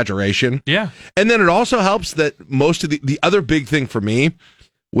an exaggeration. Yeah. And then it also helps that most of the other big thing for me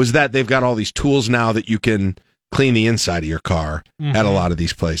was that they've got all these tools now that you can clean the inside of your car at a lot of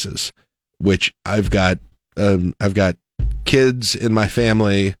these places, which I've got kids in my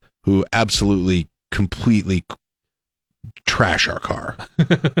family who absolutely completely trash our car.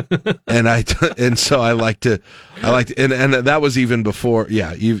 and so I like to and that was even before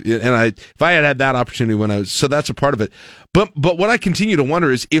if I had that opportunity so that's a part of it. But what I continue to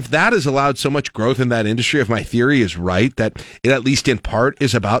wonder is if that has allowed so much growth in that industry, if my theory is right, that it at least in part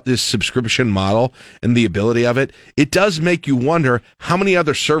is about this subscription model and the ability of it, it does make you wonder how many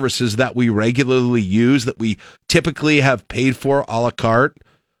other services that we regularly use that we typically have paid for a la carte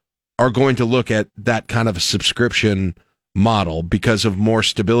are going to look at that kind of a subscription model because of more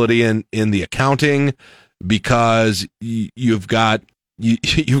stability in the accounting, because you've got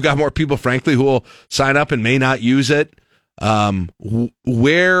more people, frankly, who will sign up and may not use it.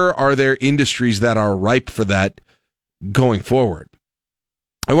 Where are there industries that are ripe for that going forward?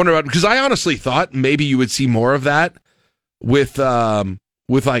 I wonder about, because I honestly thought maybe you would see more of that with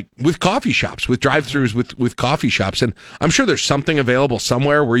coffee shops, with drive-thrus, with coffee shops, and I'm sure there's something available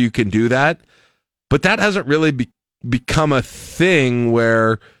somewhere where you can do that, but that hasn't really become a thing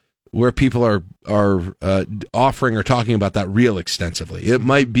where people are offering or talking about that real extensively. It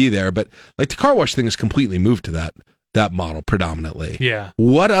might be there, but like the car wash thing has completely moved to that model predominantly. Yeah.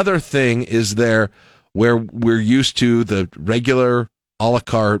 What other thing is there where we're used to the regular a la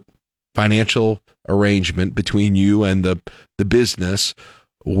carte financial arrangement between you and the business,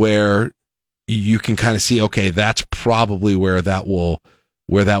 where you can kind of see, okay, that's probably where that will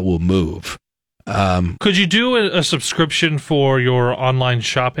move. Could you do a subscription for your online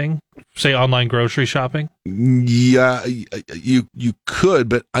shopping, say online grocery shopping? Yeah, you could,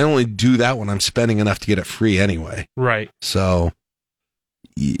 but I only do that when I'm spending enough to get it free anyway. Right. So,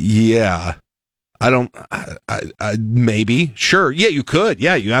 yeah, I don't. I maybe, sure, yeah, you could,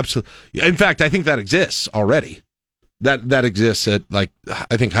 yeah, you absolutely. In fact, I think that exists already. That exists at, like,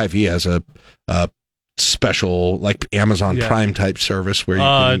 I think Hy-Vee has a special, like, Amazon Prime type service where you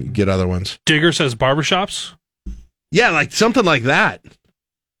can get other ones. Digger says barbershops. Yeah, like something like that.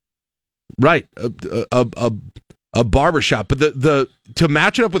 Right, a barbershop, but the to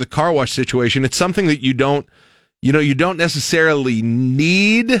match it up with a car wash situation, it's something that you don't necessarily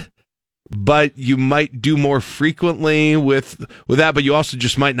need, but you might do more frequently with that, but you also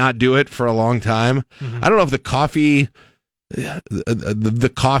just might not do it for a long time. I don't know if the coffee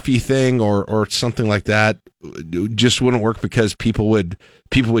thing or something like that just wouldn't work, because people would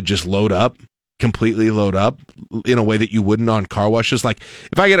just completely load up in a way that you wouldn't on car washes. Like,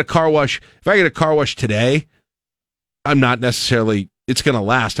 if I get a car wash today, I'm not necessarily, it's going to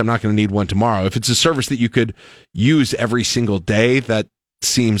last. I'm not going to need one tomorrow. If it's a service that you could use every single day, that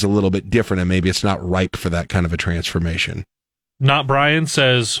seems a little bit different, and maybe it's not ripe for that kind of a transformation. Not Brian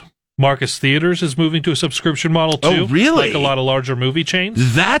says Marcus Theaters is moving to a subscription model too. Oh, really? Like a lot of larger movie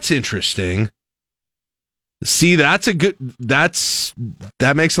chains. That's interesting. See, that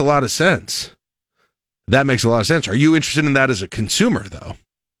makes a lot of sense. That makes a lot of sense. Are you interested in that as a consumer, though?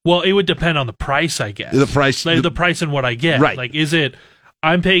 Well, it would depend on the price, I guess. The price, like, the price and what I get. Right. Like, is it,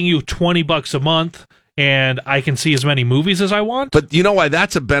 I'm paying you $20 a month and I can see as many movies as I want? But you know why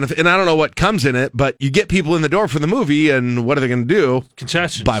that's a benefit? And I don't know what comes in it, but you get people in the door for the movie, and what are they going to do?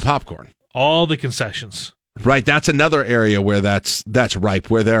 Concessions. Buy popcorn. All the concessions. right? That's another area where that's ripe,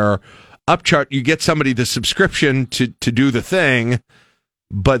 where there are upchart. You get somebody the subscription to do the thing,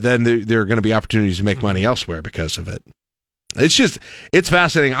 but then there are going to be opportunities to make money elsewhere because of it. It's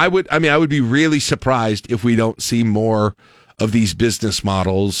fascinating. I would be really surprised if we don't see more of these business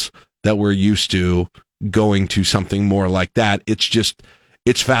models that we're used to going to something more like that.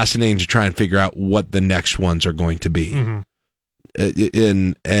 It's fascinating to try and figure out what the next ones are going to be. Mm-hmm.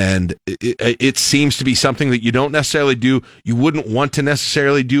 It seems to be something that you don't necessarily do, you wouldn't want to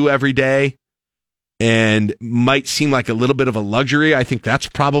necessarily do every day, and might seem like a little bit of a luxury. I think that's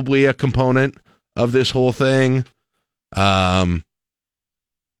probably a component of this whole thing. And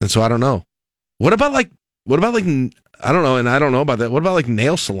so I don't know. What about like I don't know, and I don't know about that. What about like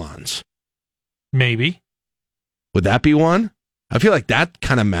nail salons? Maybe. Would that be one? I feel like that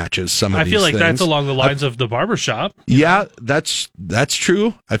kind of matches some of these things. I feel like that's along the lines of the barbershop. Yeah, that's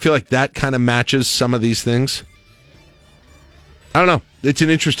true. I feel like that kind of matches some of these things. I don't know. It's an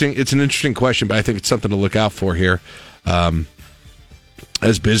interesting question, but I think it's something to look out for here,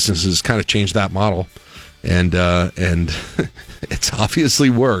 as businesses kind of change that model, and it's obviously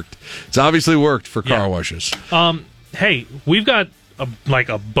worked. It's obviously worked for car washes. Hey, we've got a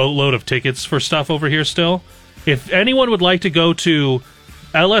boatload of tickets for stuff over here still. If anyone would like to go to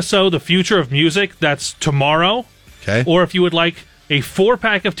LSO, The Future of Music, that's tomorrow. Okay. Or if you would like a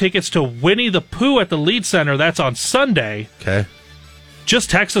 4-pack of tickets to Winnie the Pooh at the Lead Center, that's on Sunday. Okay.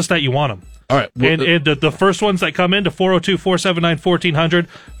 Just text us that you want them. All right. And the first ones that come in to 402-479-1400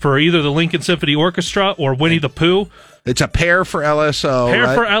 for either the Lincoln Symphony Orchestra or Winnie the Pooh. It's a pair for LSO,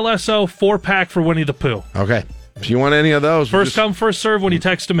 Pair for LSO, 4-pack for Winnie the Pooh. Okay. If you want any of those, first come, first serve when you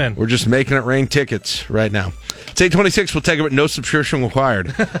text them in. We're just making it rain tickets right now. It's 8:26. We'll take it, but no subscription required.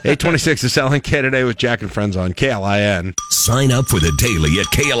 8:26 is LNK Today with Jack and Friends on KLIN. Sign up for the daily at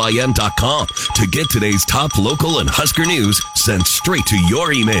KLIN.com to get today's top local and Husker news sent straight to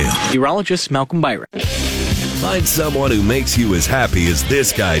your email. Urologist Malcolm Byron. Find someone who makes you as happy as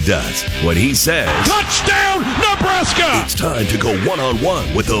this guy does when he says, "Touchdown, Nebraska!" It's time to go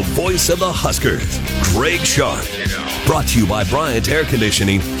one-on-one with the voice of the Huskers, Greg Sharp. Brought to you by Bryant Air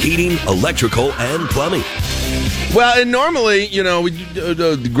Conditioning, Heating, Electrical, and Plumbing. Well, and normally,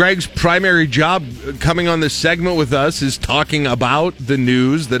 Greg's primary job coming on this segment with us is talking about the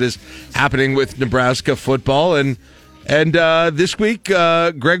news that is happening with Nebraska football. And this week,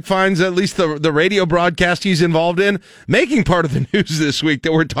 Greg finds at least the radio broadcast he's involved in making part of the news this week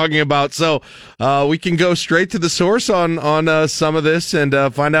that we're talking about. So we can go straight to the source on some of this and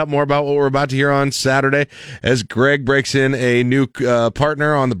find out more about what we're about to hear on Saturday as Greg breaks in a new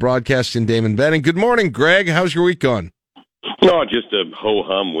partner on the broadcast in Damon Benning. Good morning, Greg. How's your week going? No, just a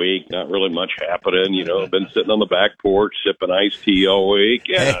ho-hum week. Not really much happening. Been sitting on the back porch sipping iced tea all week.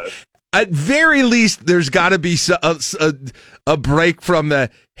 Yeah. Hey. At very least, there's got to be a break from the,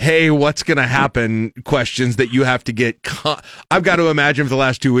 hey, what's going to happen questions that you have to get. I've got to imagine for the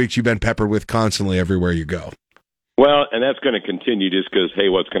last 2 weeks you've been peppered with constantly everywhere you go. Well, and that's going to continue just because, hey,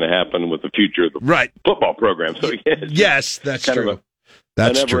 what's going to happen with the future of the football program? So yes, that's true.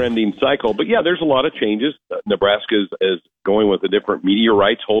 That's a never-ending cycle. But, yeah, there's a lot of changes. Nebraska is going with a different media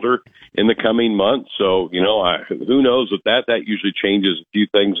rights holder in the coming months. So, who knows with that? That usually changes a few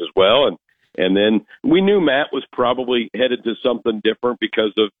things as well. And then we knew Matt was probably headed to something different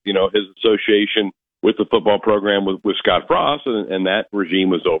because of, his association with the football program with Scott Frost, and that regime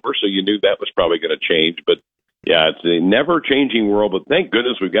was over. So you knew that was probably going to change. But, yeah, it's a never-changing world, but thank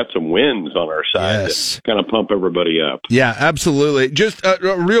goodness we've got some wins on our side to kind of pump everybody up. Yeah, absolutely. Just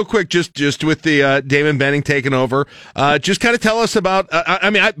real quick, just with the Damon Benning taking over, just kind of tell us about.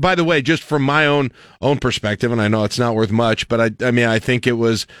 By the way, just from my own perspective, and I know it's not worth much, but I think it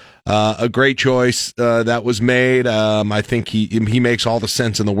was a great choice that was made. I think he makes all the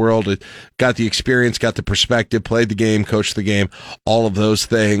sense in the world. Got the experience, got the perspective, played the game, coached the game, all of those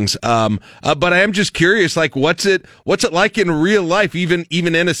things. But I am just curious, like, what's it like in real life, even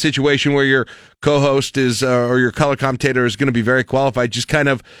in a situation where your co-host is or your color commentator is going to be very qualified, just kind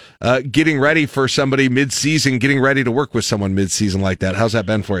of getting ready for somebody mid-season, getting ready to work with someone mid-season like that. How's that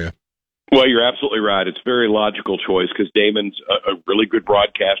been for you? Well, you're absolutely right. It's a very logical choice because Damon's a really good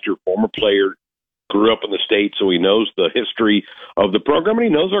broadcaster, former player, grew up in the state, so he knows the history of the program, and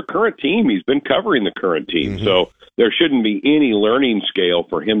he knows our current team. He's been covering the current team. Mm-hmm. So there shouldn't be any learning scale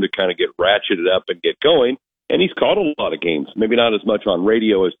for him to kind of get ratcheted up and get going. And he's called a lot of games, maybe not as much on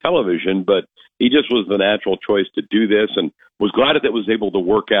radio as television, but he just was the natural choice to do this and was glad that it was able to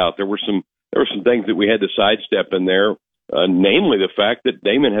work out. There were some things that we had to sidestep in there. Namely the fact that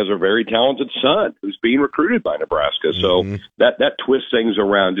Damon has a very talented son who's being recruited by Nebraska. So that twists things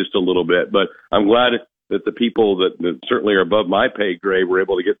around just a little bit. But I'm glad that the people that certainly are above my pay grade were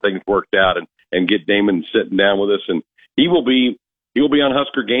able to get things worked out and get Damon sitting down with us. And he will be on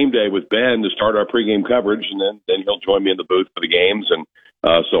Husker game day with Ben to start our pregame coverage, and then he'll join me in the booth for the games. And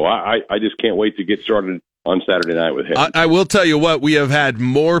so I just can't wait to get started on Saturday night with him. I will tell you what, we have had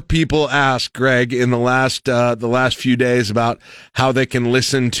more people ask, Greg, in the last few days about how they can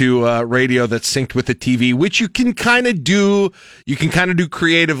listen to radio that's synced with the TV, which you can kind of do. You can kind of do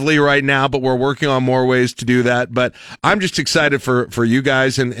creatively right now, but we're working on more ways to do that. But I'm just excited for you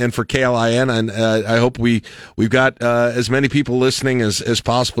guys and for KLIN, and I hope we've got as many people listening as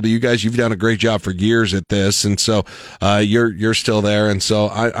possible to you guys. You've done a great job for years at this, and so you're still there, and so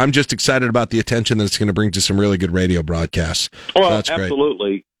I'm just excited about the attention that it's going to bring to some really good radio broadcasts. Well, so that's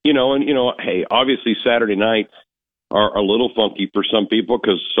absolutely. Great. Hey, obviously Saturday nights are a little funky for some people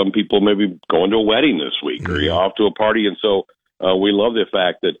because some people may be going to a wedding this week or you're off to a party. And so we love the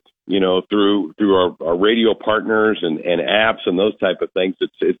fact that, through our radio partners and apps and those type of things,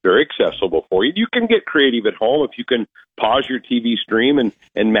 it's very accessible for you. You can get creative at home if you can pause your TV stream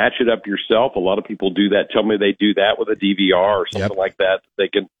and match it up yourself. A lot of people do that. Tell me they do that with a DVR or something like that. They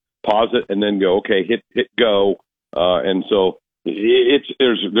can pause it and then go, okay, hit go. And so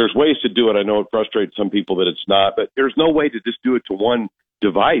there's ways to do it. I know it frustrates some people that it's not, but there's no way to just do it to one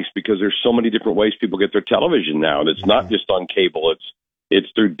device because there's so many different ways people get their television now. And it's not just on cable. It's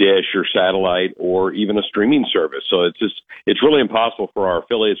through Dish or satellite or even a streaming service. So it's really impossible for our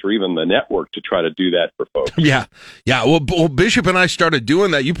affiliates or even the network to try to do that for folks. Yeah. Well, Bishop and I started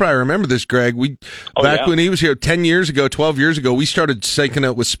doing that. You probably remember this, Greg. When he was here 10 years ago, 12 years ago, we started syncing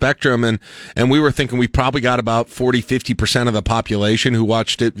it with Spectrum, and we were thinking we probably got about 40-50% of the population who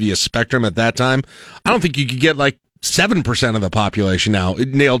watched it via Spectrum at that time. I don't think you could get 7% of the population now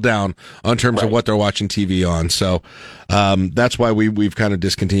nailed down on terms of what they're watching TV on. So that's why we've kind of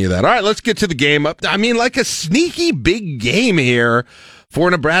discontinued that. All right, let's get to the game. I mean, like a sneaky big game here for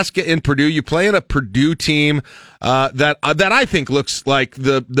Nebraska and Purdue. You play in a Purdue team that I think looks like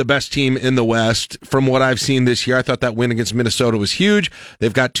the best team in the West from what I've seen this year. I thought that win against Minnesota was huge.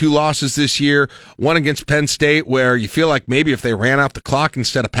 They've got 2 losses this year, one against Penn State where you feel like maybe if they ran out the clock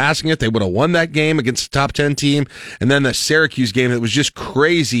instead of passing it, they would have won that game against the top 10 team. And then the Syracuse game that was just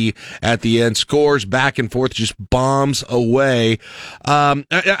crazy at the end, scores back and forth, just bombs away.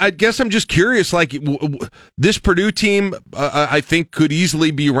 I guess I'm just curious, this Purdue team, I think could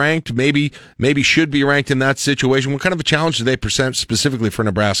easily be ranked, maybe should be ranked in that situation. What kind of a challenge do they present specifically for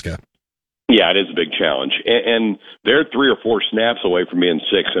Nebraska? Yeah, it is a big challenge. And they're 3 or 4 snaps away from being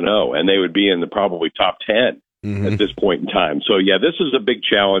 6-0, and they would be in the probably top 10 at this point in time. So, yeah, this is a big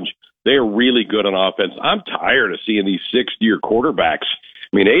challenge. They're really good on offense. I'm tired of seeing these 6th-year quarterbacks.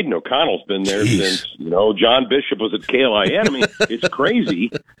 I mean, Aiden O'Connell's been there since, John Bishop was at KLIN. I mean, it's crazy.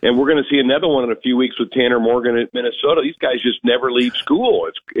 And we're going to see another one in a few weeks with Tanner Morgan at Minnesota. These guys just never leave school.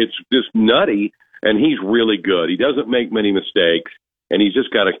 It's just nutty. And he's really good. He doesn't make many mistakes, and he's just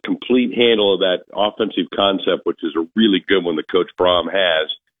got a complete handle of that offensive concept, which is a really good one that Coach Brom has.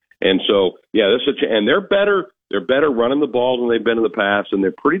 And so, yeah, and they're better. They're better running the ball than they've been in the past, and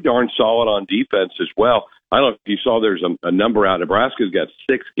they're pretty darn solid on defense as well. I don't know if you saw there's a number out. Nebraska's got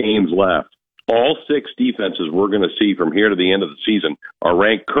 6 games left. All 6 defenses we're going to see from here to the end of the season are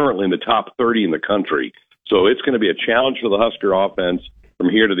ranked currently in the top 30 in the country. So it's going to be a challenge for the Husker offense from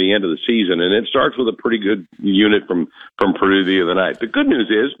here to the end of the season, and it starts with a pretty good unit from Purdue the other night. The good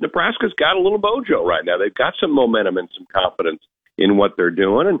news is Nebraska's got a little mojo right now. They've got some momentum and some confidence in what they're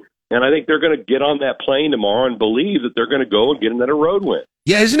doing, and I think they're going to get on that plane tomorrow and believe that they're going to go and get another road win.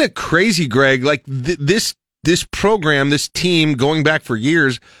 Yeah, isn't it crazy, Greg? Like this program, this team, going back for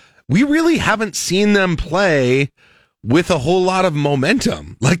years, we really haven't seen them play with a whole lot of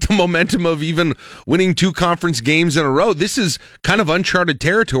momentum, like the momentum of even winning 2 conference games in a row. This is kind of uncharted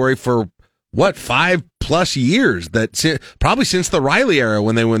territory for 5+ years, probably since the Riley era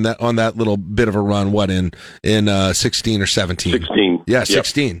when they went on that little bit of a run, in 16 or 17? 16. Yeah,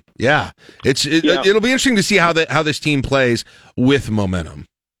 16. Yep. Yeah. It'll be interesting to see how this team plays with momentum.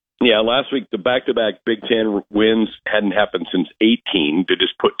 Yeah, last week the back-to-back Big Ten wins hadn't happened since 18 to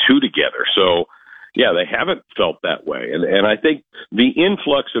just put 2 together. So, yeah, they haven't felt that way. And I think the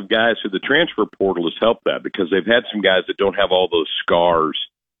influx of guys through the transfer portal has helped that because they've had some guys that don't have all those scars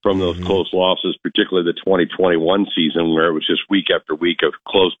from those close losses, particularly the 2021 season where it was just week after week of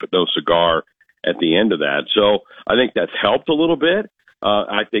close but no cigar at the end of that. So I think that's helped a little bit.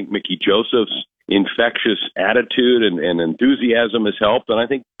 I think Mickey Joseph's infectious attitude and enthusiasm has helped. And I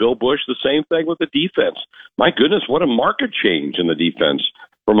think Bill Bush, the same thing with the defense. My goodness, what a market change in the defense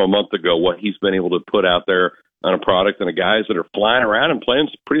from a month ago, what he's been able to put out there on a product and guys that are flying around and playing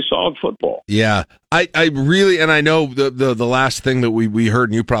pretty solid football. Yeah, I really, and I know the last thing that we heard,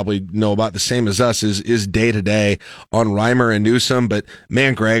 and you probably know about the same as us, is day to day on Reimer and Newsome. But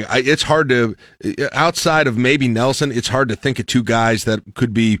man, Greg, it's hard to, outside of maybe Nelson, it's hard to think of two guys that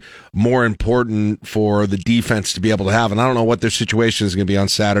could be more important for the defense to be able to have. And I don't know what their situation is going to be on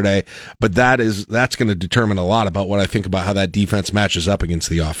Saturday, but that's going to determine a lot about what I think about how that defense matches up against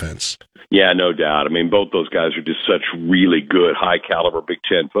the offense. Yeah, no doubt. I mean, both those guys are just such really good, high-caliber Big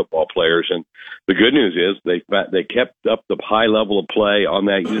Ten football players. And the good news is they kept up the high level of play on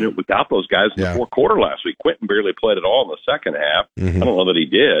that unit without those guys in the fourth quarter last week. Quentin barely played at all in the second half. I don't know that he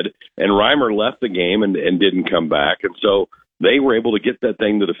did. And Reimer left the game and didn't come back. And so they were able to get that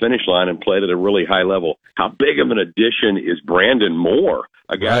thing to the finish line and played at a really high level. How big of an addition is Brandon Moore,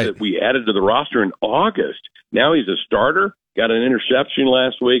 a guy that we added to the roster in August? Now he's a starter. Got an interception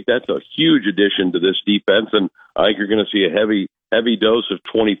last week. That's a huge addition to this defense, and I think you're going to see a heavy dose of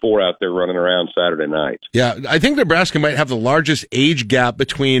 24 out there running around Saturday night. Yeah, I think Nebraska might have the largest age gap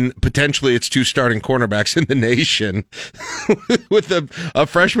between potentially its two starting cornerbacks in the nation, with a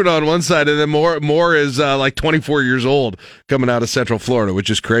freshman on one side, and then Moore is like 24 years old coming out of Central Florida, which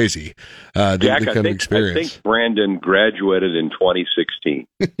is crazy. Jack, I think Brandon graduated in 2016.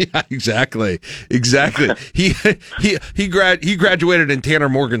 Yeah, exactly. He graduated in Tanner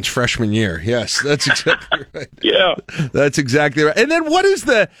Morgan's freshman year. Yes, that's exactly right. Yeah, that's exactly right. And then what is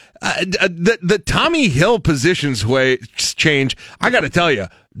the Tommy Hill positions change? I got to tell you,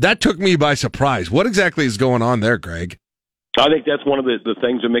 that took me by surprise. What exactly is going on there, Greg? I think that's one of the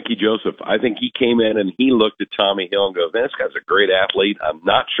things of Mickey Joseph. I think he came in and he looked at Tommy Hill and goes, "This guy's a great athlete. I'm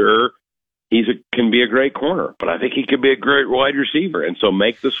not sure can be a great corner, but I think he could be a great wide receiver." And so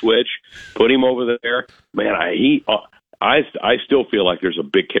make the switch, put him over there. Man, I still feel like there's a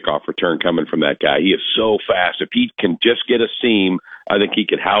big kickoff return coming from that guy. He is so fast. If he can just get a seam, I think he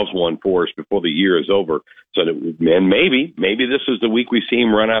could house one for us before the year is over. So, maybe this is the week we see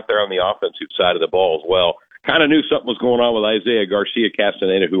him run out there on the offensive side of the ball as well. Kind of knew something was going on with Isaiah Garcia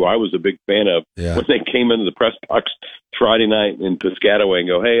Castaneda, who I was a big fan of when they came into the press box Friday night in Piscataway and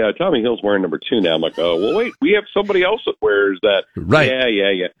go, "Hey, Tommy Hill's wearing number 2 now." I'm like, "Oh, well, wait, we have somebody else that wears that." Right.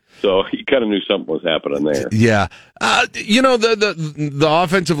 Yeah. So he kind of knew something was happening there. Yeah. The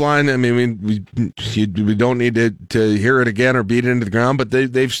offensive line, I mean, we don't need to hear it again or beat it into the ground, but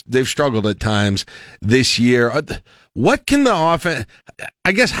they've struggled at times this year. What can the offense,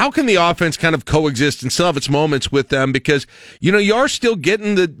 I guess, how can the offense kind of coexist and still have its moments with them? Because, you are still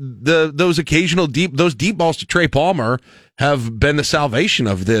getting those occasional deep balls to Trey Palmer have been the salvation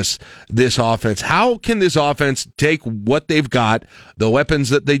of this offense. How can this offense take what they've got, the weapons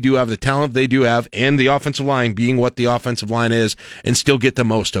that they do have, the talent they do have, and the offensive line being what the offensive line is, and still get the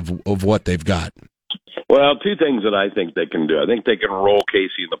most of what they've got? Well, two things that I think they can do. I think they can roll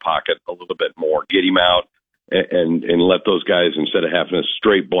Casey in the pocket a little bit more, get him out, and let those guys, instead of having a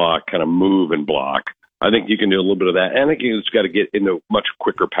straight block, kind of move and block. I think you can do a little bit of that. And I think you just got to get into much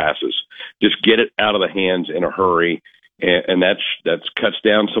quicker passes. Just get it out of the hands in a hurry. And that's cuts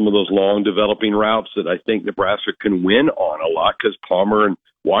down some of those long developing routes that I think Nebraska can win on a lot, because Palmer and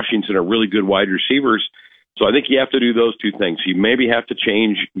Washington are really good wide receivers. So I think you have to do those two things. You maybe have to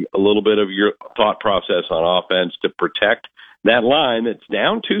change a little bit of your thought process on offense to protect that line that's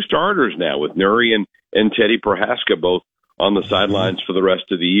down 2 starters now, with Nuri and Teddy Prohaska both on the sidelines for the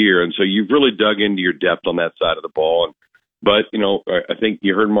rest of the year. And so you've really dug into your depth on that side of the ball. But I think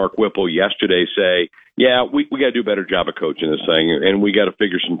you heard Mark Whipple yesterday say, yeah, we got to do a better job of coaching this thing, and we got to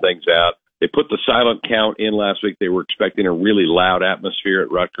figure some things out. They put the silent count in last week. They were expecting a really loud atmosphere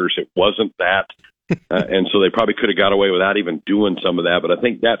at Rutgers. It wasn't that. And so they probably could have got away without even doing some of that. But I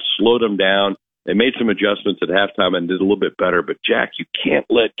think that slowed them down. They made some adjustments at halftime and did a little bit better. But, Jack, you can't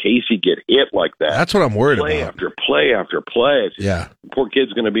let Casey get hit like that. That's what I'm worried about. Play after play after play. Yeah. Poor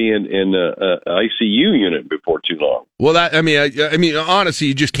kid's going to be in an ICU unit before too long. Well, I mean, honestly,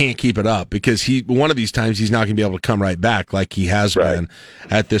 you just can't keep it up, because one of these times he's not going to be able to come right back like he has been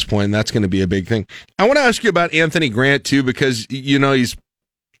at this point, and that's going to be a big thing. I want to ask you about Anthony Grant, too, because,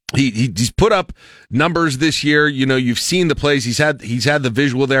 He's put up numbers this year. You've seen the plays. He's had the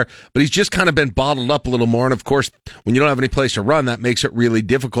visual there, but he's just kind of been bottled up a little more. And of course, when you don't have any place to run, that makes it really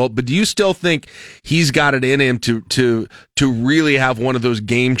difficult. But do you still think he's got it in him to really have one of those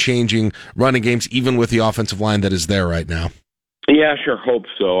game-changing running games, even with the offensive line that is there right now? Yeah, sure. Hope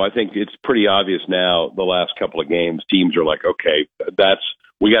so. I think it's pretty obvious now, the last couple of games, teams are like, okay,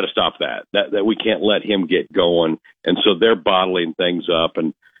 we got to stop that we can't let him get going. And so they're bottling things up.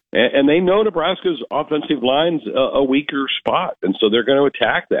 And And they know Nebraska's offensive line's a weaker spot, and so they're going to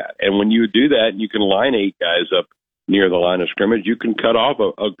attack that. And when you do that, you can line 8 guys up near the line of scrimmage. You can cut off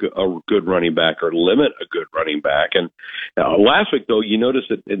a good running back or limit a good running back. And last week, though, you noticed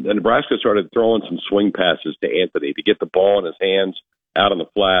that Nebraska started throwing some swing passes to Anthony to get the ball in his hands out on the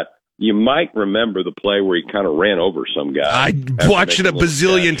flat. You might remember the play where he kind of ran over some guy. I watched it a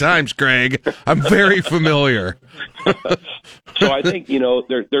bazillion times, Greg. I'm very familiar. So I think,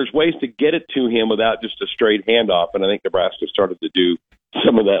 there's ways to get it to him without just a straight handoff, and I think Nebraska started to do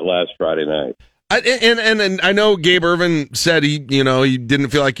some of that last Friday night. And I know Gabe Ervin said he didn't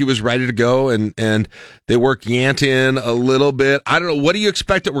feel like he was ready to go, and they worked Yant in a little bit. I don't know. What do you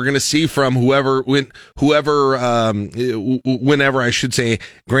expect that we're going to see from whenever I should say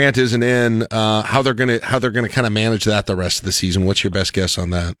Grant isn't in? How they're going to kind of manage that the rest of the season? What's your best guess on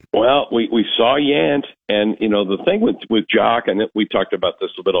that? Well, we saw Yant, and the thing with Jock, and we talked about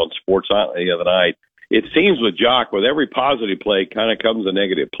this a bit on Sports Nightly the other night. It seems with Jock, with every positive play, kind of comes a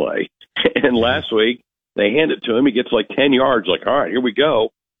negative play. And last week, they hand it to him. He gets like 10 yards, like, all right, here we go.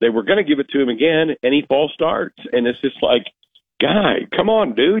 They were going to give it to him again, and he false starts. And it's just like, guy, come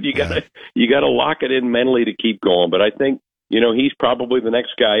on, dude. You gotta lock it in mentally to keep going. But I think, he's probably the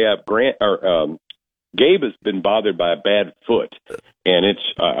next guy up. Gabe has been bothered by a bad foot. And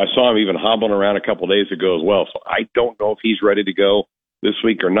I saw him even hobbling around a couple of days ago as well. So I don't know if he's ready to go this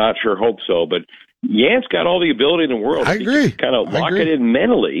week or not. Sure hope so. But Yant's got all the ability in the world. I agree. Kind of lock it in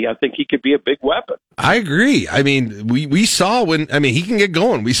mentally. I think he could be a big weapon. I agree. I mean, we saw he can get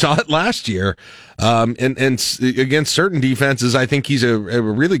going. We saw it last year. And against certain defenses, I think he's a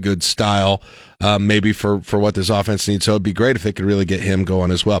really good style, maybe for what this offense needs. So it'd be great if they could really get him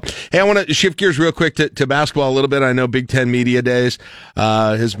going as well. Hey, I want to shift gears real quick to basketball a little bit. I know Big Ten Media Days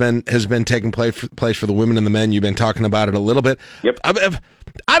has been taking place for the women and the men. You've been talking about it a little bit. Yep.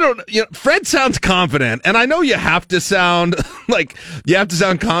 I don't. Fred sounds confident, and I know you have to sound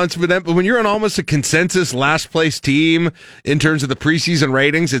confident. But when you're on almost a consensus last place team in terms of the preseason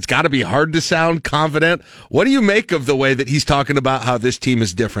ratings, it's got to be hard to sound confident. What do you make of the way that he's talking about how this team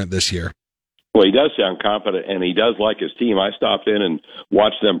is different this year? Well, he does sound confident, and he does like his team. I stopped in and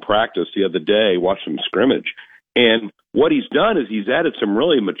watched them practice the other day, watched them scrimmage. And what he's done is he's added some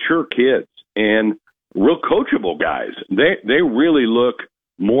really mature kids and real coachable guys. They really look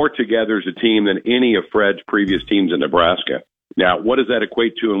more together as a team than any of Fred's previous teams in Nebraska. Now, what does that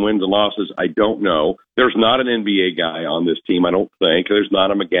equate to in wins and losses? I don't know. There's not an NBA guy on this team, I don't think. There's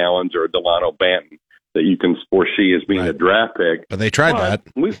not a McGowans or a Delano Banton that you can foresee as being a draft pick. But they tried that.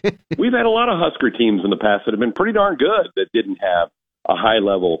 We've had a lot of Husker teams in the past that have been pretty darn good that didn't have a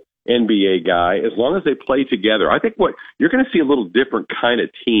high-level NBA guy, as long as they play together. I think you're going to see a little different kind of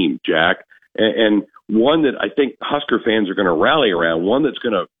team, Jack, and one that I think Husker fans are going to rally around, one that's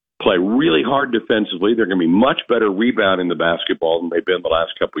going to play really hard defensively. They're going to be much better rebounding the basketball than they've been the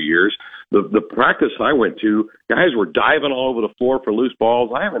last couple of years. The practice I went to, guys were diving all over the floor for loose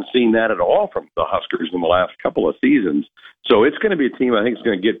balls. I haven't seen that at all from the Huskers in the last couple of seasons. So it's going to be a team I think is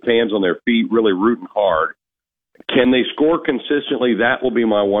going to get fans on their feet, really rooting hard. Can they score consistently? That will be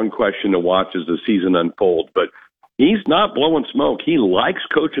my one question to watch as the season unfolds. But he's not blowing smoke. He likes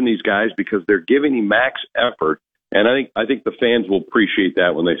coaching these guys because they're giving him max effort. And I think the fans will appreciate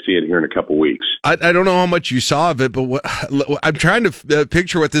that when they see it here in a couple weeks. I don't know how much you saw of it, but I'm trying to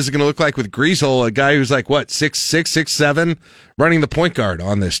picture what this is going to look like with Griesel, a guy who's like, 6'7", running the point guard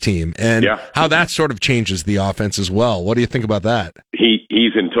on this team, and how that sort of changes the offense as well. What do you think about that?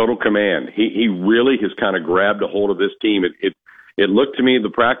 He's in total command. He really has kind of grabbed a hold of this team. It looked to me, the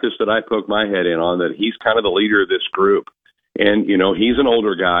practice that I poked my head in on, that he's kind of the leader of this group. And, he's an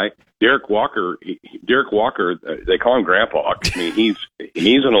older guy. Derek Walker, they call him Grandpa. I mean,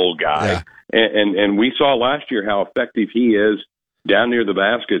 he's an old guy. Yeah. And we saw last year how effective he is down near the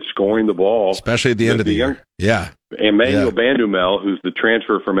basket, scoring the ball. Especially at the end of the year. Yeah. Emmanuel Bandumel, who's the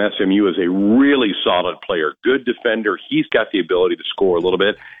transfer from SMU, is a really solid player, good defender. He's got the ability to score a little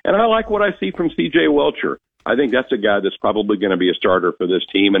bit. And I like what I see from C.J. Welcher. I think that's a guy that's probably going to be a starter for this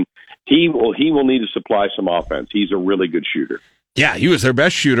team, and he will need to supply some offense. He's a really good shooter. Yeah, he was their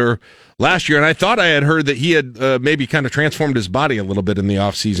best shooter last year, and I thought I had heard that he had maybe kind of transformed his body a little bit in the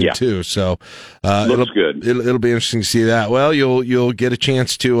offseason too. So looks good. It'll be interesting to see that. Well, you'll get a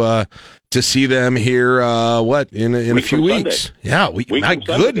chance to see them here. In a few weeks? Sunday. Yeah, my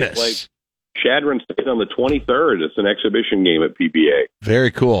goodness. Chadron State on the 23rd. It's an exhibition game at PBA. Very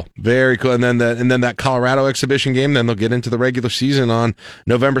cool. Very cool. And then that Colorado exhibition game, then they'll get into the regular season on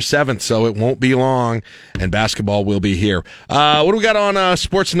November 7th, so it won't be long, and basketball will be here. What do we got on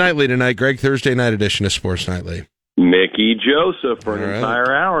Sports Nightly tonight, Greg? Thursday night edition of Sports Nightly. Mickey Joseph for an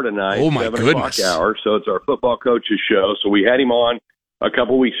entire hour tonight. Oh, my 7 goodness. o'clock hour. So it's our football coaches show. So we had him on a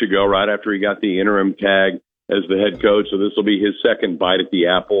couple weeks ago, right after he got the interim tag as the head coach. So this will be his second bite at the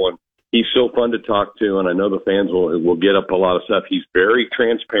apple. And he's so fun to talk to. And I know the fans will get up a lot of stuff. He's very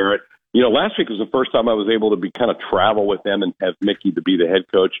transparent. You know, last week was the first time I was able to be kind of travel with them and have Mickey to be the head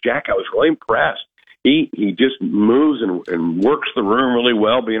coach. Jack, I was really impressed. He just moves and works the room really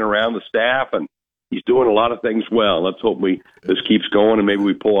well, being around the staff, and he's doing a lot of things well. Let's hope this keeps going and maybe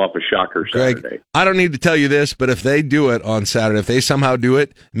we pull off a shocker Saturday. Greg, I don't need to tell you this, but if they do it on Saturday, if they somehow do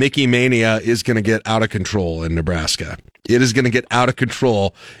it, Mickey Mania is going to get out of control in Nebraska. It is going to get out of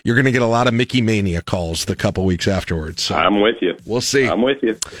control. You're going to get a lot of Mickey Mania calls the couple weeks afterwards. So I'm with you. We'll see. I'm with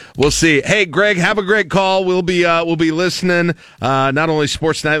you. We'll see. Hey, Greg, have a great call. We'll be listening. Not only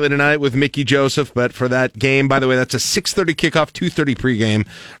Sports Nightly tonight with Mickey Joseph, but for that game. By the way, that's a 6:30 kickoff, 2:30 pregame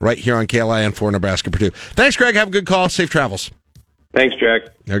right here on KLIN for Nebraska Purdue. Thanks, Greg. Have a good call. Safe travels. Thanks, Jack.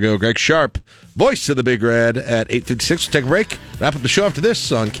 There we go. Greg Sharp, voice of the Big Red at 8:56. We'll take a break. Wrap up the show after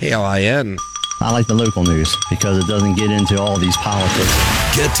this on KLIN. I like the local news because it doesn't get into all these politics.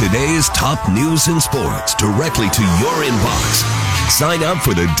 Get today's top news and sports directly to your inbox. Sign up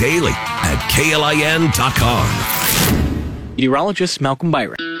for the Daily at KLIN.com. Urologist Malcolm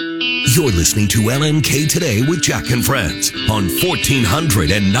Byron. You're listening to LNK Today with Jack and Friends on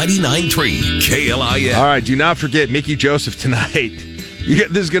 1499.3 KLIN. All right, do not forget Mickey Joseph tonight.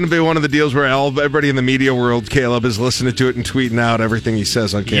 This is going to be one of the deals where everybody in the media world, Caleb, is listening to it and tweeting out everything he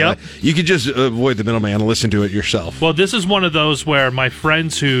says on KLIN. Yep. You could just avoid the middleman and listen to it yourself. Well, this is one of those where my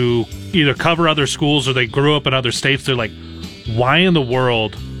friends who either cover other schools or they grew up in other states, they're like, why in the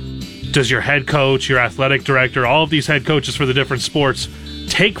world does your head coach, your athletic director, all of these head coaches for the different sports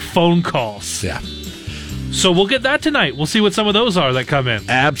take phone calls? Yeah. So we'll get that tonight. We'll see what some of those are that come in.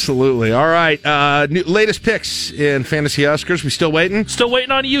 Absolutely. All right. Latest picks in Fantasy Huskers. We still waiting? Still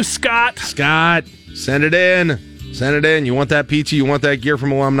waiting on you, Scott. Scott, send it in. Send it in. You want that PT, you want that gear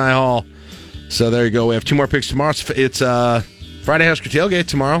from Alumni Hall. So there you go. We have 2 more picks tomorrow. It's Friday Husker Tailgate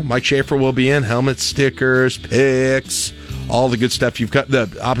tomorrow. Mike Schaefer will be in. Helmet stickers, picks, all the good stuff. You've got the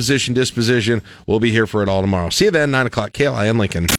opposition disposition. We'll be here for it all tomorrow. See you then, 9 o'clock, KLIN Lincoln.